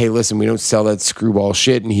guy's like, "Hey, listen, we don't sell that screwball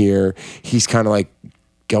shit in here," he's kind of like,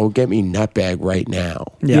 "Go get me nutbag right now."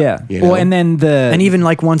 Yeah. You know? Well, and then and even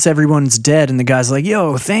like once everyone's dead and the guy's like,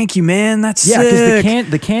 "Yo, thank you, man. That's sick."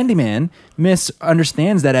 because the Candyman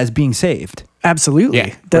misunderstands that as being saved. Absolutely.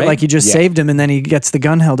 Yeah, that right? like you just saved him and then he gets the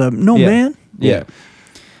gun held up. No, man. Yeah.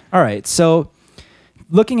 All right. So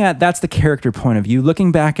looking at, that's the character point of view.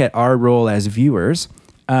 Looking back at our role as viewers,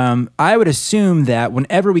 I would assume that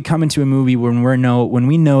whenever we come into a movie when we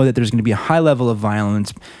know that there's going to be a high level of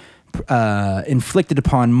violence inflicted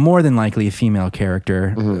upon more than likely a female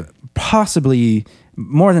character, possibly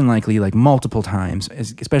more than likely like multiple times,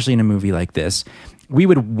 especially in a movie like this, we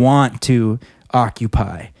would want to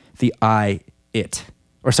occupy the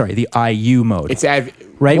the IU mode. It's right.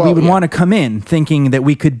 Well, we would want to come in thinking that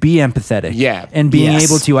we could be empathetic, and being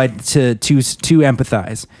able to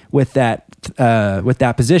empathize with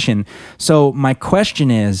that position. So my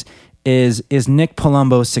question is Nick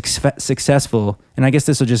Palumbo successful? And I guess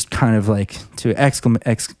this will just kind of like to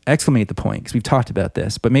exclamate the point, because we've talked about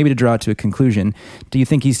this, but maybe to draw it to a conclusion. Do you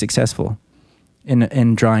think he's successful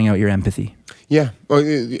in drawing out your empathy? Yeah,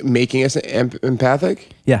 making us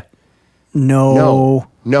empathic. Yeah. No.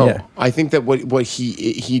 Yeah. I think that what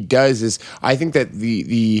he does is, I think that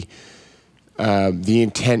the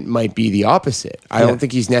intent might be the opposite. I don't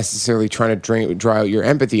think he's necessarily trying to draw out your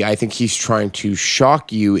empathy. I think he's trying to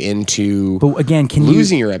shock you into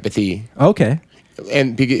losing your empathy. Okay.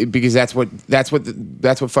 And because that's what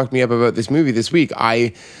fucked me up about this movie this week.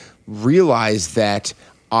 I realized that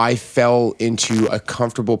I fell into a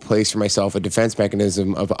comfortable place for myself, a defense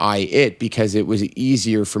mechanism of because it was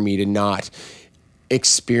easier for me to not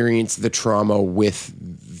experience the trauma with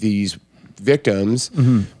these victims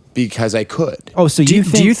because I could. Oh, so do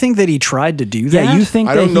you think that he tried to do that? Yeah, you think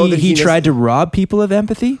that he tried to rob people of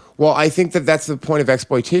empathy? Well, I think that that's the point of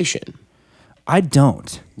exploitation. I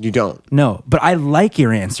don't. You don't? No, but I like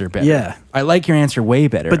your answer better. Yeah. I like your answer way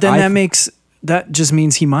better. But then that just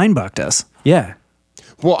means he mind bucked us. Yeah.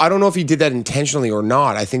 Well, I don't know if he did that intentionally or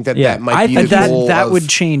not. I think that might be the goal. that would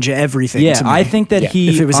change everything. Yeah, to me. I think that he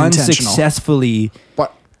if it was unsuccessfully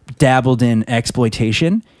dabbled in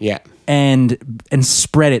exploitation. Yeah. And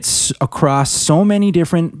spread it across so many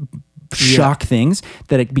different shock things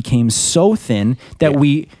that it became so thin that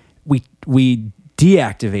we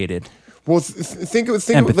deactivated. Well, think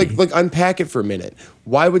of like unpack it for a minute.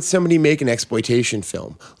 Why would somebody make an exploitation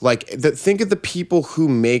film? Think of the people who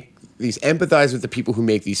make these, empathize with the people who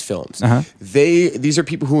make these films. These are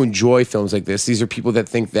people who enjoy films like this. These are people that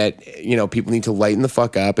think that, people need to lighten the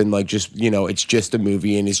fuck up and it's just a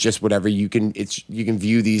movie and it's just whatever. You can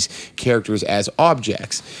view these characters as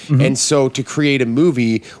objects. And so to create a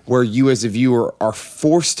movie where you as a viewer are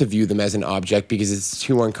forced to view them as an object because it's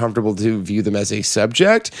too uncomfortable to view them as a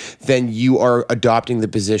subject, then you are adopting the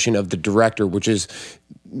position of the director, which is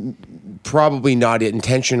probably not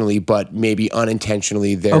intentionally, but maybe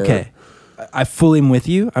unintentionally there. Okay. I fully am with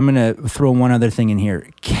you. I'm going to throw one other thing in here.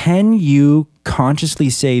 Can you consciously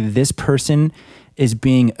say this person is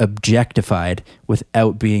being objectified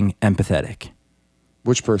without being empathetic?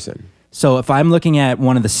 Which person? So if I'm looking at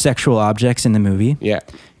one of the sexual objects in the movie,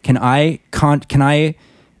 can I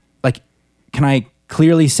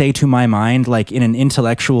clearly say to my mind, like in an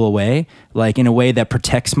intellectual way, like in a way that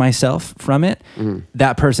protects myself from it,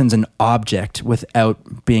 that person's an object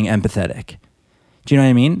without being empathetic? Do you know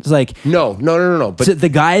what I mean? It's like no. But so the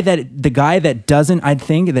guy that doesn't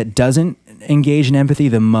engage in empathy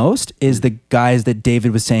the most is the guys that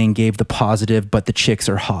David was saying gave the positive, but the chicks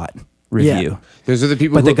are hot review. Yeah. Those are the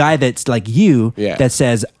people. But the guy that's like you, that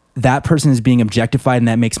says that person is being objectified and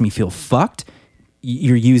that makes me feel fucked.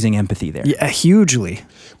 You're using empathy there. Yeah, hugely.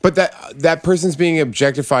 But that person's being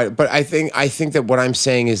objectified. But I think that what I'm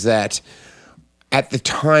saying is that at the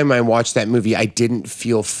time I watched that movie, I didn't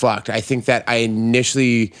feel fucked. I think that I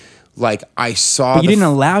initially, I saw. But you didn't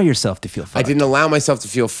allow yourself to feel fucked. I didn't allow myself to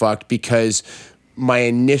feel fucked because my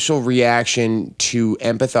initial reaction to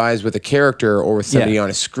empathize with a character or with somebody on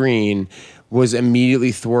a screen was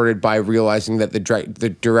immediately thwarted by realizing that the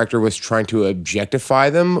director was trying to objectify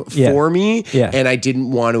them for me, and I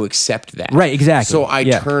didn't want to accept that. Right, exactly. So I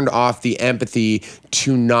turned off the empathy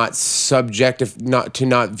to not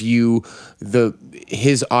view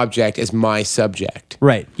his object as my subject.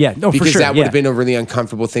 Right. Yeah. No, because for sure. that would have been a really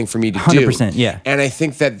uncomfortable thing for me to 100%, do. yeah. And I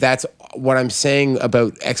think that's what I'm saying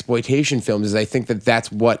about exploitation films is I think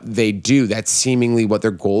that's what they do. That's seemingly what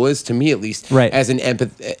their goal is, to me at least. Right. As an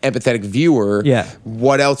empathetic viewer,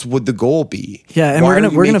 what else would the goal be? Yeah, and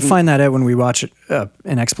we're gonna find that out when we watch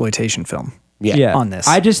an exploitation film. Yeah. On this,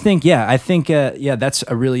 I just think, that's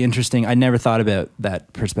a really interesting. I never thought about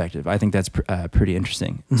that perspective. I think that's pretty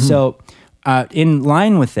interesting. Mm-hmm. So, in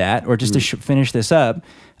line with that, or just to finish this up,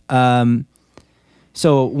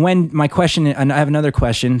 so when my question, and I have another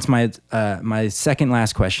question. It's my second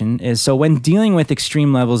last question is: so when dealing with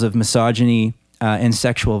extreme levels of misogyny and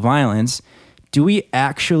sexual violence, do we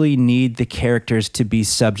actually need the characters to be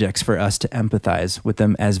subjects for us to empathize with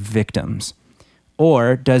them as victims?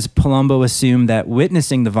 Or does Palumbo assume that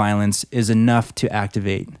witnessing the violence is enough to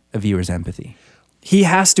activate a viewer's empathy? He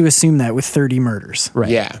has to assume that with 30 murders.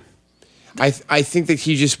 Right. Yeah. I think that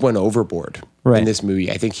he just went overboard in this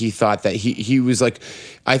movie. I think he thought that he was like,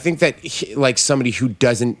 I think that like somebody who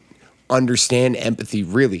doesn't understand empathy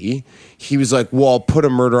really, he was like, well, I'll put a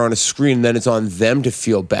murder on a screen and then it's on them to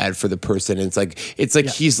feel bad for the person. And it's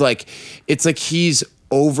like he's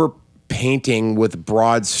over painting with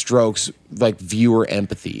broad strokes like viewer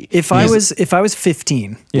empathy. If I was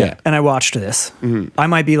 15 and I watched this, I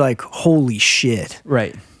might be like, holy shit.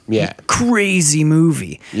 Right. Yeah. Crazy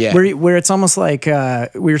movie. Yeah. Where it's almost like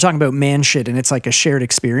we were talking about man shit and it's like a shared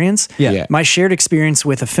experience. Yeah. My shared experience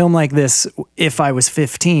with a film like this, if I was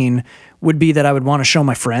 15, would be that I would want to show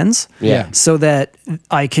my friends. Yeah. So that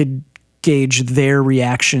I could gauge their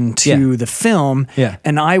reaction to the film. Yeah.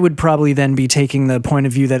 And I would probably then be taking the point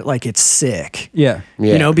of view that like it's sick. Yeah.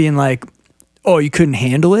 You know, being like, oh, you couldn't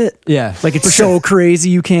handle it? Yeah. Like it's so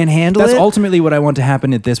crazy you can't handle That's it? ultimately what I want to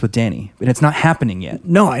happen at this with Danny, but it's not happening yet.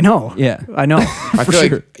 No, I know. Yeah. I know. I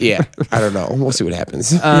feel like, I don't know. We'll see what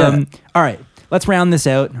happens. All right, let's round this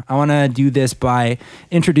out. I want to do this by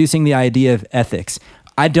introducing the idea of ethics.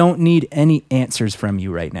 I don't need any answers from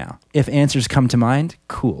you right now. If answers come to mind,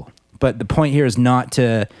 cool. But the point here is not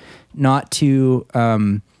to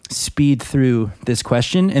speed through this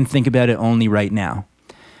question and think about it only right now.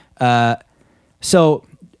 So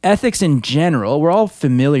ethics in general, we're all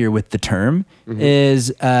familiar with the term,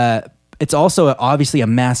 is it's also obviously a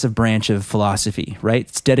massive branch of philosophy, right?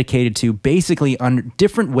 It's dedicated to basically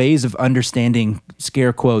different ways of understanding,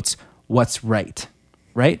 scare quotes, what's right?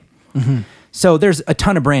 Mm-hmm. So there's a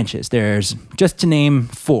ton of branches. There's, just to name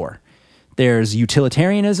 4, there's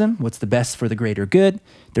utilitarianism, what's the best for the greater good.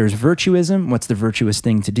 There's virtuism, what's the virtuous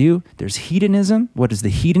thing to do. There's hedonism, what does the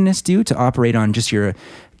hedonist do to operate on just your,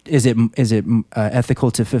 is it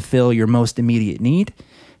ethical to fulfill your most immediate need?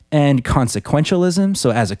 And consequentialism,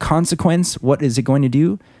 so as a consequence, what is it going to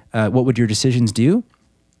do? What would your decisions do?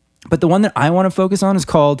 But the one that I want to focus on is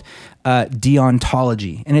called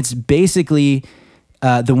deontology. And it's basically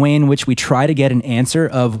the way in which we try to get an answer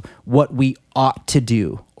of what we ought to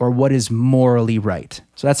do or what is morally right.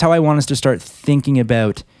 So that's how I want us to start thinking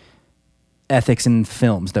about ethics in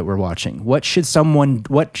films that we're watching. What should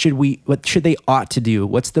they ought to do?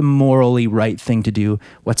 What's the morally right thing to do?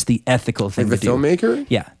 What's the ethical thing like to do? The filmmaker?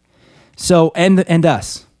 Yeah. So, and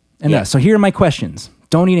us. So here are my questions.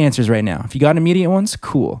 Don't need answers right now. If you got immediate ones,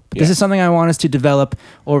 cool. But this is something I want us to develop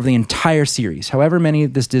over the entire series. However many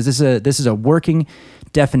this is. This is a working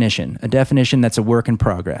definition, a definition that's a work in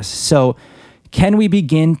progress. So can we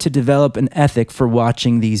begin to develop an ethic for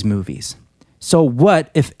watching these movies? So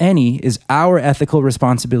what, if any, is our ethical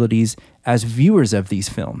responsibilities as viewers of these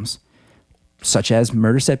films, such as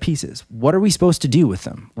murder set pieces? What are we supposed to do with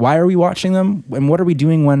them? Why are we watching them? And what are we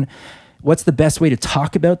doing what's the best way to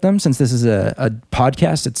talk about them, since this is a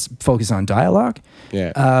podcast that's focused on dialogue?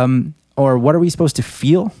 Yeah. Or what are we supposed to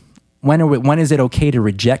feel? When is it okay to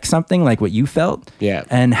reject something like what you felt? Yeah.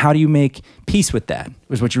 And how do you make peace with that,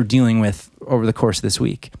 was what you're dealing with over the course of this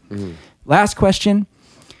week. Mm-hmm. Last question.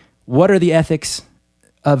 What are the ethics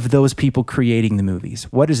of those people creating the movies?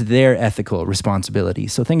 What is their ethical responsibility?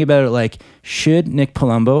 So think about it like, should Nick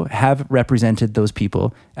Palumbo have represented those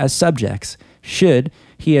people as subjects? Should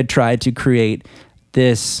he had tried to create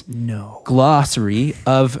this glossary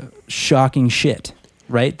of shocking shit,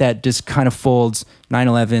 right? That just kind of folds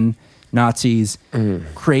 9/11, Nazis,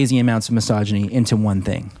 crazy amounts of misogyny into one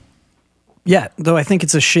thing. Yeah, though I think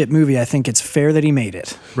it's a shit movie. I think it's fair that he made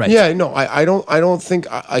it. Right. Yeah, no, I don't think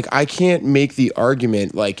I can't make the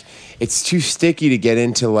argument like it's too sticky to get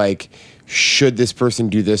into like should this person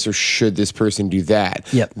do this or should this person do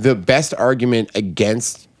that. Yep. The best argument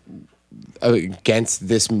against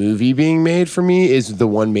this movie being made for me is the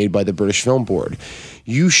one made by the British Film Board.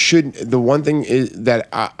 The one thing is that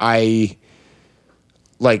I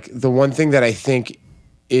like the one thing that I think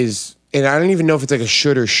is, and I don't even know if it's like a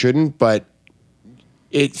should or shouldn't, but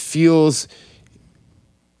it feels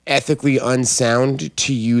ethically unsound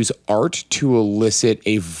to use art to elicit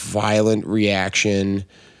a violent reaction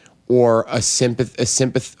or an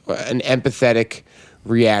empathetic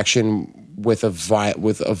reaction with a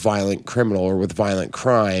violent criminal or with violent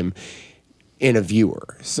crime in a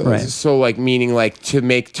viewer. So, right. So like meaning like to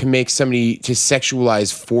make somebody to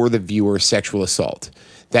sexualize for the viewer sexual assault.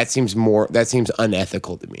 That seems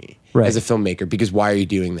unethical to me as a filmmaker, because why are you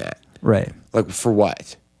doing that? Right. Like for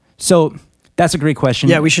what? So that's a great question.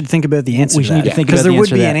 Yeah, we should think about the answer. We should need to think about because there the would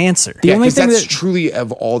answer be to an that. answer. The only thing that's that truly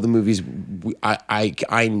of all the movies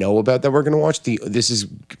I know about that we're going to watch.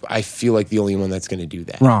 I feel like the only one that's going to do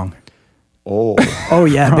that. wrong. Oh, Oh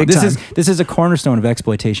yeah, big time. This is a cornerstone of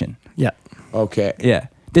exploitation. Yeah. okay. Yeah.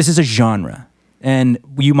 This is a genre, and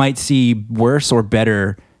you might see worse or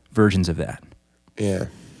better versions of that. Yeah.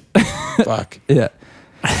 Fuck. Yeah.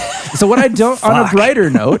 So what I don't on a brighter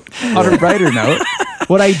note,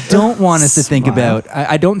 what I don't want us to think about,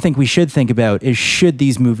 I don't think we should think about is should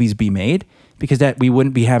these movies be made, because that we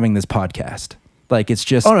wouldn't be having this podcast. Like it's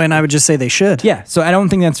just Oh, and I would just say they should. yeah. So I don't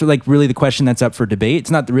think that's like really the question that's up for debate.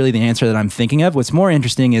 It's not really the answer that I'm thinking of. What's more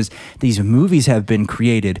interesting is these movies have been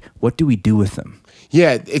created. What do we do with them?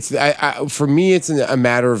 Yeah, it's for me. It's a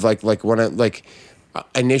matter of like when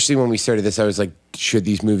initially when we started this, I was like, should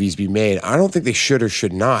these movies be made? I don't think they should or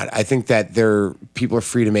should not. I think that people are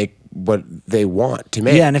free to make what they want to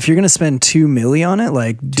make. Yeah, and if you're gonna spend $2 million on it,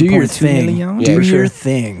 like do your 2.2 thing. million? Do Yeah, your sure.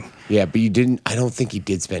 thing. Yeah, but you didn't. I don't think he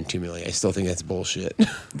did spend $2 million. I still think that's bullshit.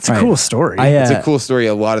 It's a cool story. It's a cool story.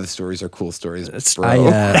 A lot of the stories are cool stories, bro.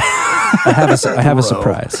 I have a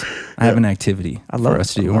surprise. I have an activity for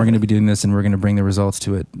us to do. And we're going to be doing this, and we're going to bring the results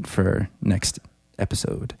to it for next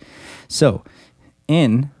episode. So,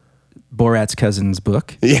 in Borat's cousin's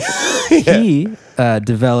book, he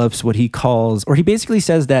develops what he calls, or he basically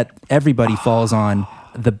says that everybody falls on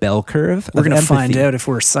the bell curve. We're gonna empathy. find out if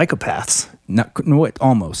we're psychopaths. No,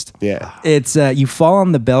 almost. Yeah. It's you fall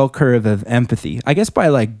on the bell curve of empathy. I guess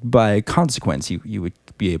by consequence you would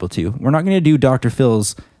be able to. We're not going to do Dr.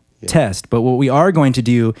 Phil's test, but what we are going to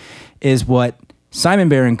do is what Simon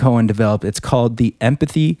Baron Cohen developed. It's called the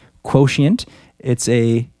empathy quotient. It's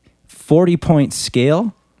a 40-point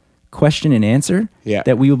scale, question and answer,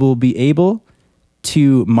 that we will be able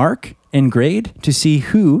to mark and grade to see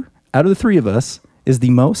who out of the three of us is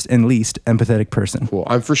the most and least empathetic person. Well,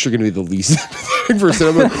 I'm for sure going to be the least empathetic person.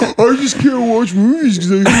 I'm like, I just can't watch movies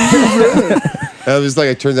because I feel bad. I was like,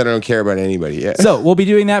 it turns out I don't care about anybody. Yeah. So we'll be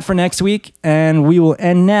doing that for next week, and we will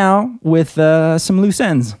end now with some loose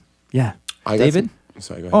ends. Yeah. David?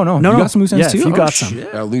 Sorry, go ahead. Oh, no. No, You got some loose ends yeah, too? if you Oh, got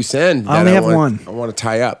shit. some. A loose end. I only have one. I want to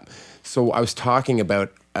tie up. So I was talking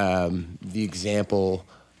about the example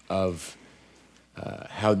of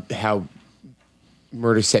how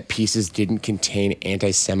murder set pieces didn't contain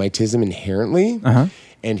anti-Semitism inherently. Uh-huh.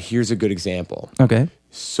 And here's a good example. Okay.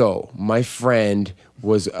 So my friend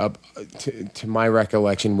was to my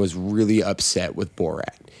recollection, was really upset with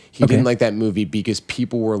Borat. He didn't like that movie because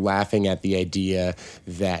people were laughing at the idea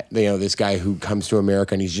that, this guy who comes to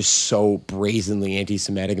America and he's just so brazenly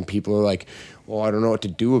anti-Semitic, and people are like, well, I don't know what to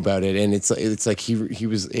do about it. And it's like he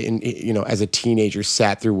was as a teenager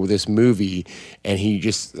sat through this movie and he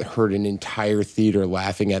just heard an entire theater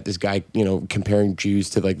laughing at this guy, comparing Jews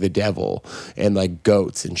to like the devil and like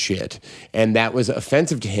goats and shit. And that was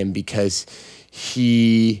offensive to him because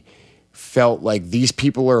he felt like these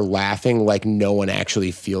people are laughing like no one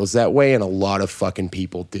actually feels that way, and a lot of fucking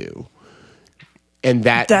people do. And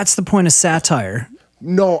That's the point of satire.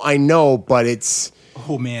 No, I know, but it's...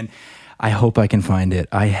 Oh, man. I hope I can find it.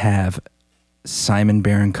 I have Simon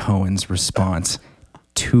Baron Cohen's response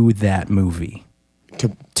to that movie,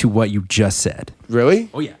 to what you just said. Really?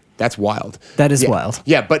 Oh, yeah. That's wild. That is wild.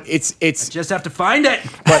 Yeah, but it's Just have to find it.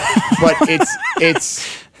 but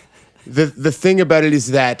it's the thing about it is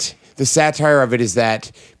that the satire of it is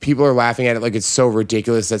that people are laughing at it like it's so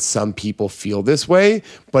ridiculous that some people feel this way,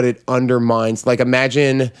 but it undermines, like,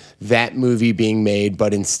 imagine that movie being made,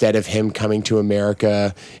 but instead of him coming to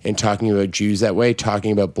America and talking about Jews that way,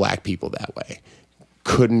 talking about black people that way.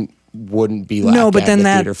 Wouldn't be laughed at in a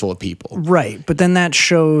theater full of people. Right, but then that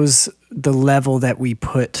shows the level that we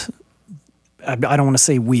put I don't want to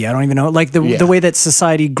say we, I don't even know, like the way that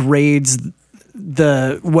society grades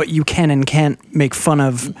what you can and can't make fun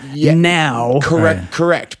of now.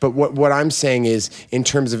 Correct. But what I'm saying is, in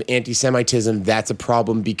terms of anti-Semitism, that's a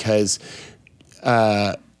problem because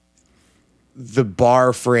the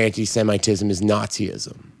bar for anti-Semitism is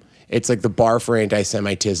Nazism. It's like the bar for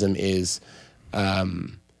anti-Semitism is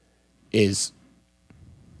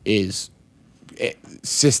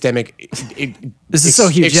systemic. This is so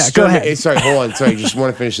huge. Yeah, go ahead. Sorry, hold on. Sorry, just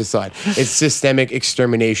want to finish this slide. It's systemic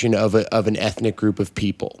extermination of an ethnic group of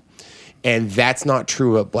people. And that's not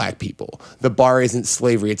true of black people. The bar isn't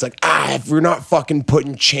slavery. It's like, if we're not fucking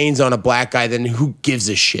putting chains on a black guy, then who gives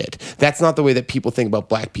a shit? That's not the way that people think about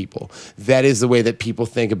black people. That is the way that people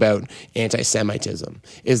think about anti-Semitism.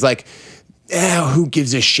 Is like, who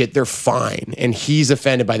gives a shit? They're fine. And he's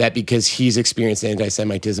offended by that because he's experienced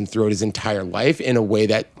anti-Semitism throughout his entire life in a way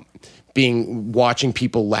that watching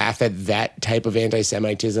people laugh at that type of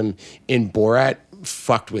anti-Semitism in Borat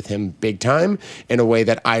fucked with him big time in a way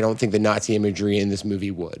that I don't think the Nazi imagery in this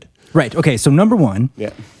movie would. Right. Okay. So number one,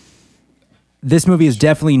 this movie is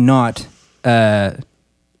definitely not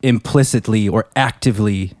implicitly or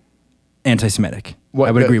actively anti-Semitic.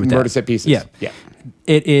 I would agree with that. Murder Set Pieces. Yeah.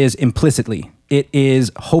 It is implicitly. It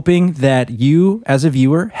is hoping that you, as a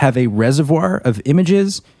viewer, have a reservoir of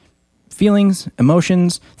images, feelings,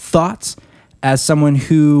 emotions, thoughts, as someone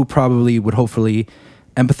who probably would hopefully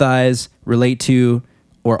empathize, relate to,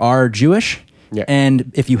 or are Jewish. Yeah.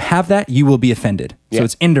 And if you have that, you will be offended. So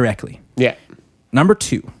it's indirectly. Yeah. Number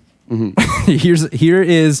two, here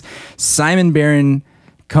is Simon Baron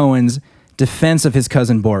Cohen's defense of his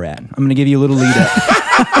cousin Borat. I'm going to give you a little lead up.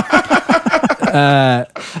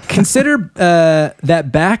 Consider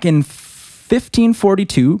that back in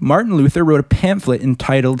 1542, Martin Luther wrote a pamphlet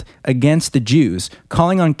entitled Against the Jews,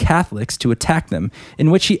 calling on Catholics to attack them,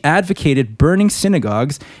 in which he advocated burning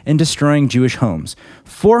synagogues and destroying Jewish homes.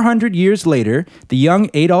 400 years later, the young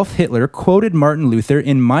Adolf Hitler quoted Martin Luther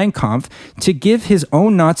in Mein Kampf to give his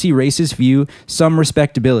own Nazi racist view some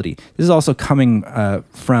respectability. This is also coming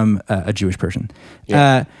from a Jewish person.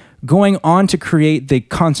 Going on to create the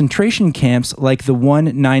concentration camps like the one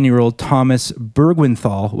 9-year-old Thomas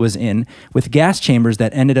Bergwenthal was in, with gas chambers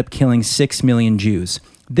that ended up killing 6 million Jews.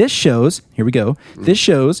 This shows, here we go, this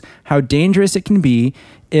shows how dangerous it can be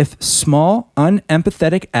if small,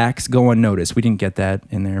 unempathetic acts go unnoticed. We didn't get that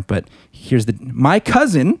in there, but here's my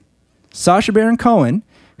cousin, Sacha Baron Cohen,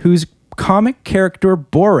 whose comic character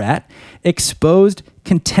Borat exposed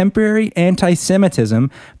contemporary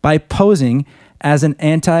anti-Semitism by posing as an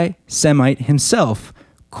anti-Semite himself,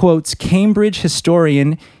 quotes Cambridge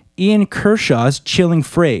historian Ian Kershaw's chilling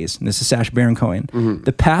phrase, and this is Sacha Baron Cohen,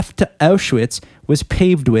 the path to Auschwitz was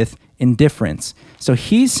paved with indifference. So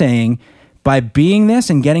he's saying, by being this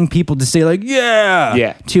and getting people to say like,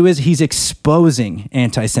 he's exposing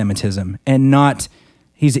anti-Semitism and not,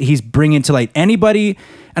 he's bringing to light anybody,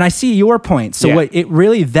 and I see your point. So what it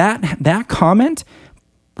really, that comment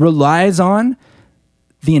relies on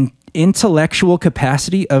the intellectual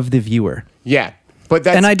capacity of the viewer. Yeah. But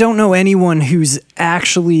that's, and I don't know anyone who's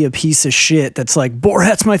actually a piece of shit that's like,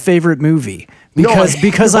 Borat's my favorite movie.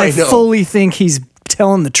 Because I fully think he's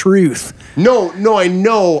telling the truth. No, I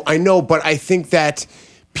know, but I think that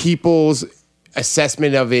people's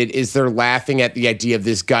assessment of it is they're laughing at the idea of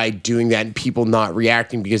this guy doing that and people not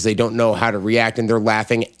reacting because they don't know how to react, and they're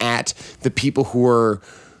laughing at the people who are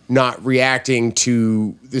not reacting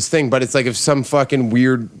to this thing. But it's like if some fucking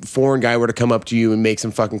weird foreign guy were to come up to you and make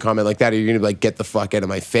some fucking comment like that, are you gonna be like, get the fuck out of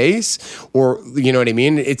my face? Or you know what I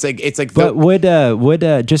mean? It's like but would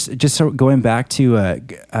just sort of going back to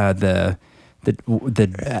the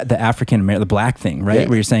African American, the black thing, right?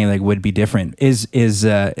 Where you're saying like would be different is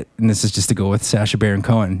and this is just to go with Sacha Baron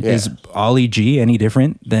Cohen. Is Ali G any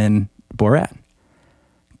different than Borat?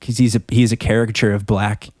 Because he's a caricature of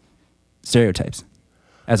black stereotypes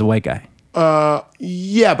as a white guy.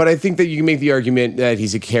 Yeah, but I think that you can make the argument that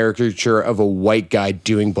he's a caricature of a white guy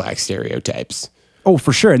doing black stereotypes. Oh,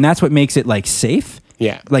 for sure, and that's what makes it like safe.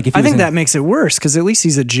 Yeah, like if I think that makes it worse because at least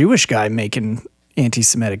he's a Jewish guy making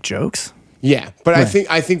anti-Semitic jokes. Yeah, but right.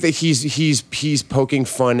 I think that he's poking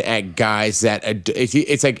fun at guys that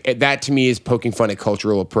it's like that to me is poking fun at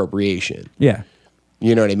cultural appropriation. Yeah,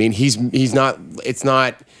 you know what I mean. He's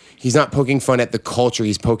not poking fun at the culture.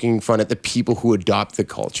 He's poking fun at the people who adopt the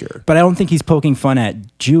culture. But I don't think he's poking fun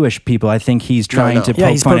at Jewish people. I think he's trying to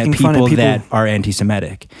poke fun at people that are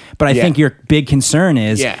anti-Semitic. But I think your big concern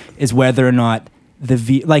is whether or not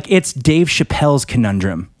it's Dave Chappelle's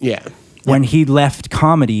conundrum. Yeah. When he left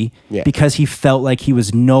comedy because he felt like he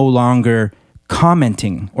was no longer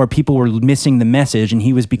commenting or people were missing the message, and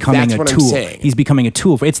he was becoming That's a what I'm tool. saying. He's becoming a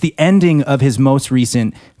tool. It's the ending of his most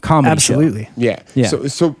recent comedy Absolutely. show. Yeah. Yeah.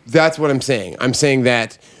 So that's what I'm saying. I'm saying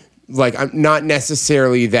that, like, I'm not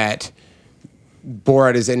necessarily that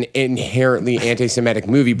Borat is an inherently anti-Semitic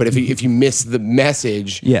movie, but if you miss the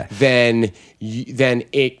message, then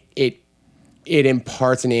it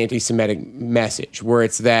imparts an anti-Semitic message, where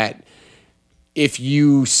it's that if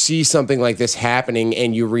you see something like this happening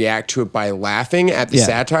and you react to it by laughing at the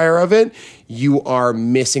satire of it, you are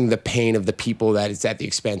missing the pain of the people that it's at the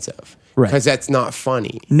expense of. Right. Because that's not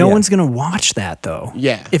funny. No one's going to watch that, though.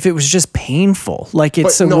 Yeah. If it was just painful. Like,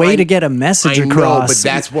 it's But a no, way to get a message I across. know, but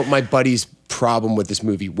that's what my buddy's problem with this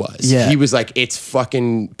movie was. Yeah. He was like, it's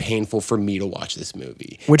fucking painful for me to watch this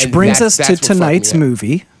movie. Which And brings us that's to what fucked me tonight's up.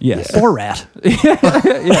 movie. Yes. Borat.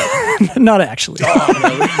 Not actually. All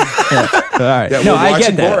right. Yeah, No, we're I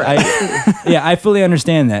watching get that. I fully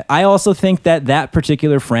understand that. I also think that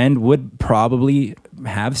particular friend would probably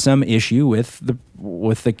have some issue with the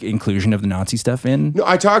inclusion of the Nazi stuff in. No,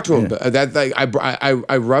 I talked to him. But that like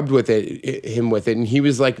I rubbed him with it, and he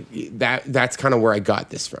was like, That's kind of where I got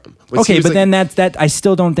this from. Okay, but then that I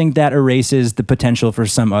still don't think that erases the potential for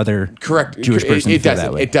some other Jewish person to feel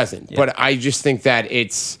that way. It doesn't. Yeah. But I just think that I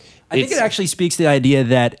think it actually speaks to the idea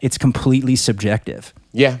that it's completely subjective.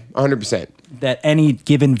 Yeah, 100%. That any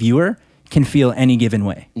given viewer can feel any given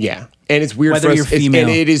way. Yeah. And it's weird Whether for us. you're female. And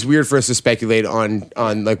it is weird for us to speculate on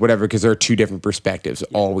like whatever, because there are two different perspectives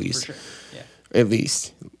always. For sure. Yeah. At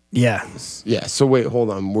least. Yeah. Yeah. So wait, hold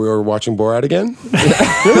on. We were watching Borat again?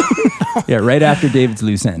 Yeah, right after David's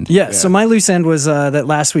loose end. Yeah. So my loose end was that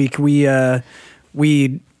last week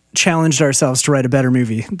we challenged ourselves to write a better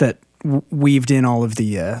movie that weaved in all of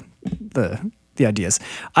the ideas.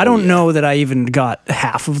 I don't know that I even got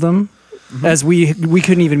half of them, as we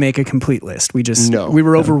couldn't even make a complete list. We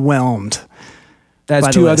were overwhelmed. That's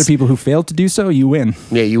by two the other list. people who failed to do so. You win.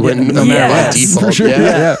 Yeah, you wouldn't no Yeah. matter what Yes, default. for sure.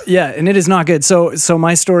 Yeah. And it is not good. So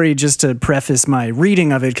my story, just to preface my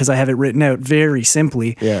reading of it, because I have it written out very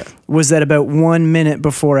simply, was that about 1 minute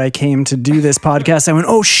before I came to do this podcast, I went,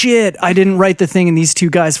 oh shit, I didn't write the thing, and these two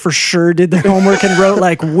guys for sure did their homework and wrote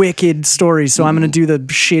like wicked stories, so I'm going to do the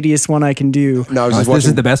shittiest one I can do. No, I was just This watching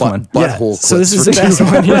is the best one. Yeah. Butthole So this clips is for the best 2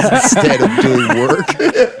 one, yeah. hours instead of doing work.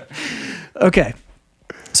 Okay,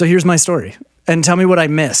 so here's my story. And tell me what I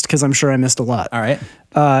missed, because I'm sure I missed a lot. All right.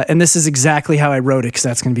 And this is exactly how I wrote it, because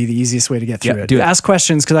that's going to be the easiest way to get through Yeah, it. do it. Ask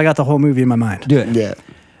questions, because I got the whole movie in my mind. Do it. Yeah.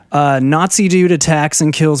 Nazi dude attacks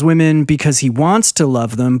and kills women because he wants to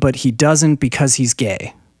love them, but he doesn't because he's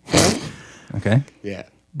gay. Okay. Yeah.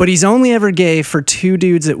 But he's only ever gay for 2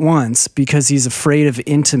 dudes at once because he's afraid of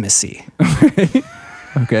intimacy.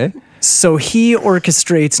 Okay. So he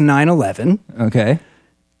orchestrates 9/11 Okay.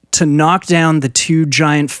 to knock down the 2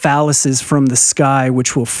 giant phalluses from the sky,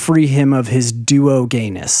 which will free him of his duo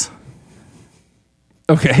gayness.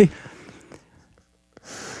 Okay.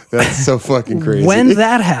 That's so fucking crazy. When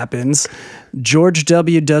that happens, George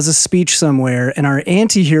W. does a speech somewhere, and our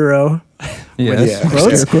anti-hero Yes.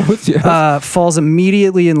 quotes? Air quotes, yes. falls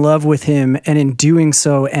immediately in love with him, and in doing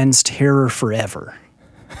so ends terror forever.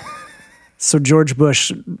 So George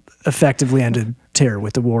Bush effectively ended terror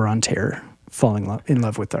with the war on terror, falling in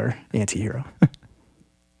love with our anti-hero.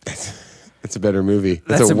 It's a better movie.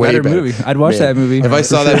 That's a a way better movie. I'd watch that movie. If I For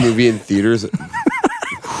saw that movie in theaters,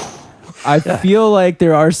 I feel like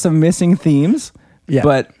there are some missing themes, Yeah.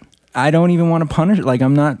 but I don't even want to punish it. Like,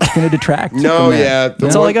 I'm not going to detract. no, from that. yeah.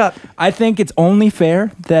 That's all I got. I think it's only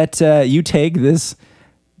fair that you take this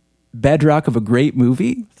bedrock of a great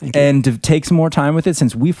movie and to take some more time with it,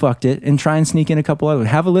 since we fucked it, and try and sneak in a couple other ones.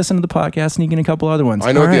 Have a listen to the podcast, sneak in a couple other ones.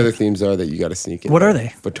 I know what All the right. other themes are that you got to sneak in. What are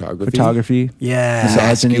they? Photography. Yeah.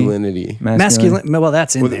 Misogyny. Masculinity. Masculine. Well,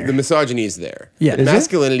 that's in Well, there. the misogyny is there. Yeah. The Is it?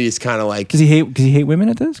 masculinity is kind of like. Does he hate women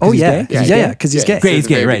at this? 'Cause Oh he's yeah, gay? yeah, because he's Yeah. gay. Great, he's At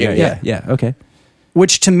the gay, very right? beginning, Yeah, okay.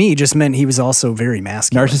 Which to me just meant he was also very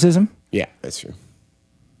masculine. Narcissism? Yeah, that's true.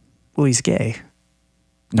 Well, he's gay.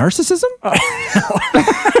 Narcissism? All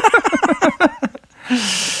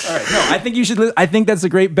right, no, I think you should. I think that's a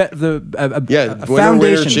great bet. Yeah, a winner, winner,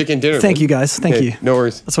 foundation. chicken dinner. Thank you guys. Thank Okay, you. No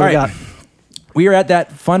worries. That's what I All right. got. We are at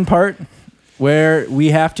that fun part where we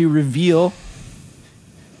have to reveal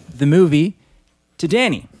the movie to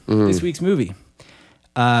Danny. This week's movie.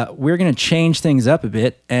 We're going to change things up a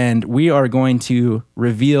bit, and we are going to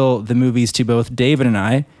reveal the movies to both David and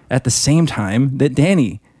I at the same time that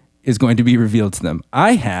Danny is going to be revealed to them.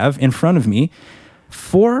 I have in front of me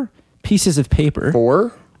 4 pieces of paper.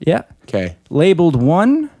 4? Yeah. Okay. Labeled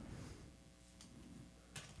 1,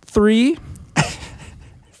 3,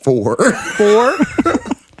 4. 4,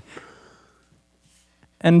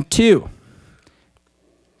 and 2.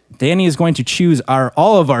 Danny is going to choose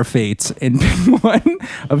all of our fates and pick one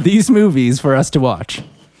of these movies for us to watch.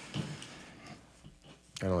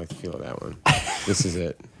 I don't like the feel of that one. This is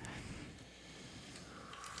it.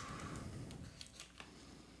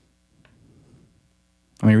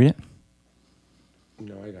 Want me to read it?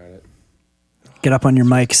 No, I got it. Get up on your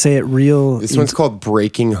mic. Say it real. This one's called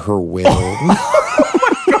Breaking Her Will.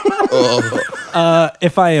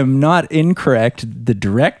 If I am not incorrect, the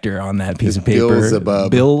director on that piece of paper,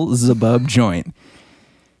 Bill Zabub Joint.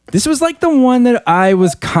 This was like the one that I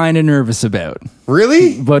was kind of nervous about.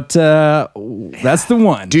 Really? But that's the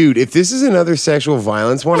one. Dude, if this is another sexual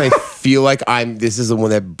violence one, I feel like this is the one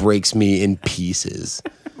that breaks me in pieces.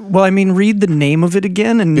 Well, I mean, read the name of it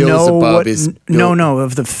again and Bill know Zabub what. is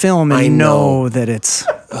of the film and know that it's.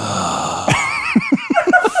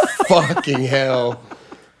 Fucking hell.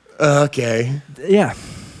 Okay. Yeah.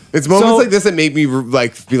 It's moments like this that make me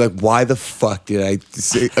be like, why the fuck did I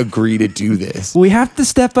agree to do this? We have to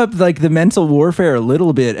step up like the mental warfare a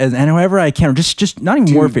little bit, and however I can, just not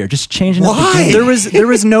even warfare, just changing up the game. There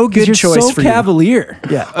was no good you're choice so for cavalier.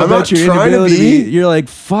 Yeah, I'm about not your trying to inability. be. You're like,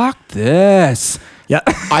 fuck this. Yeah.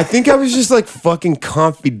 I think I was just like fucking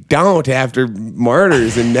confidant after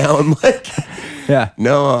Martyrs, and now I'm like, Yeah.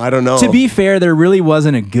 no, I don't know. To be fair, there really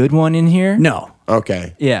wasn't a good one in here. No.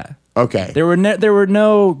 Okay. Yeah. Okay. There were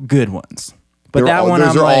no good ones. But that one,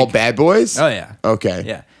 those I'm are like, all bad boys? Oh yeah. Okay.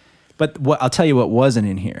 Yeah. But I'll tell you what wasn't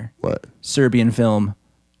in here. What? Serbian Film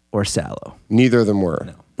or Sallow. Neither of them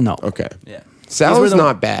were. No. Okay. Yeah. Sallow's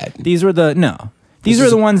not bad. These were the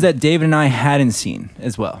ones that David and I hadn't seen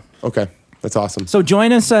as well. Okay. That's awesome. So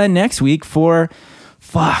join us next week for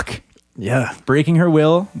Yeah. Breaking Her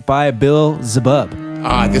Will by Bill Zabub.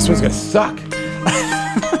 This one's gonna suck.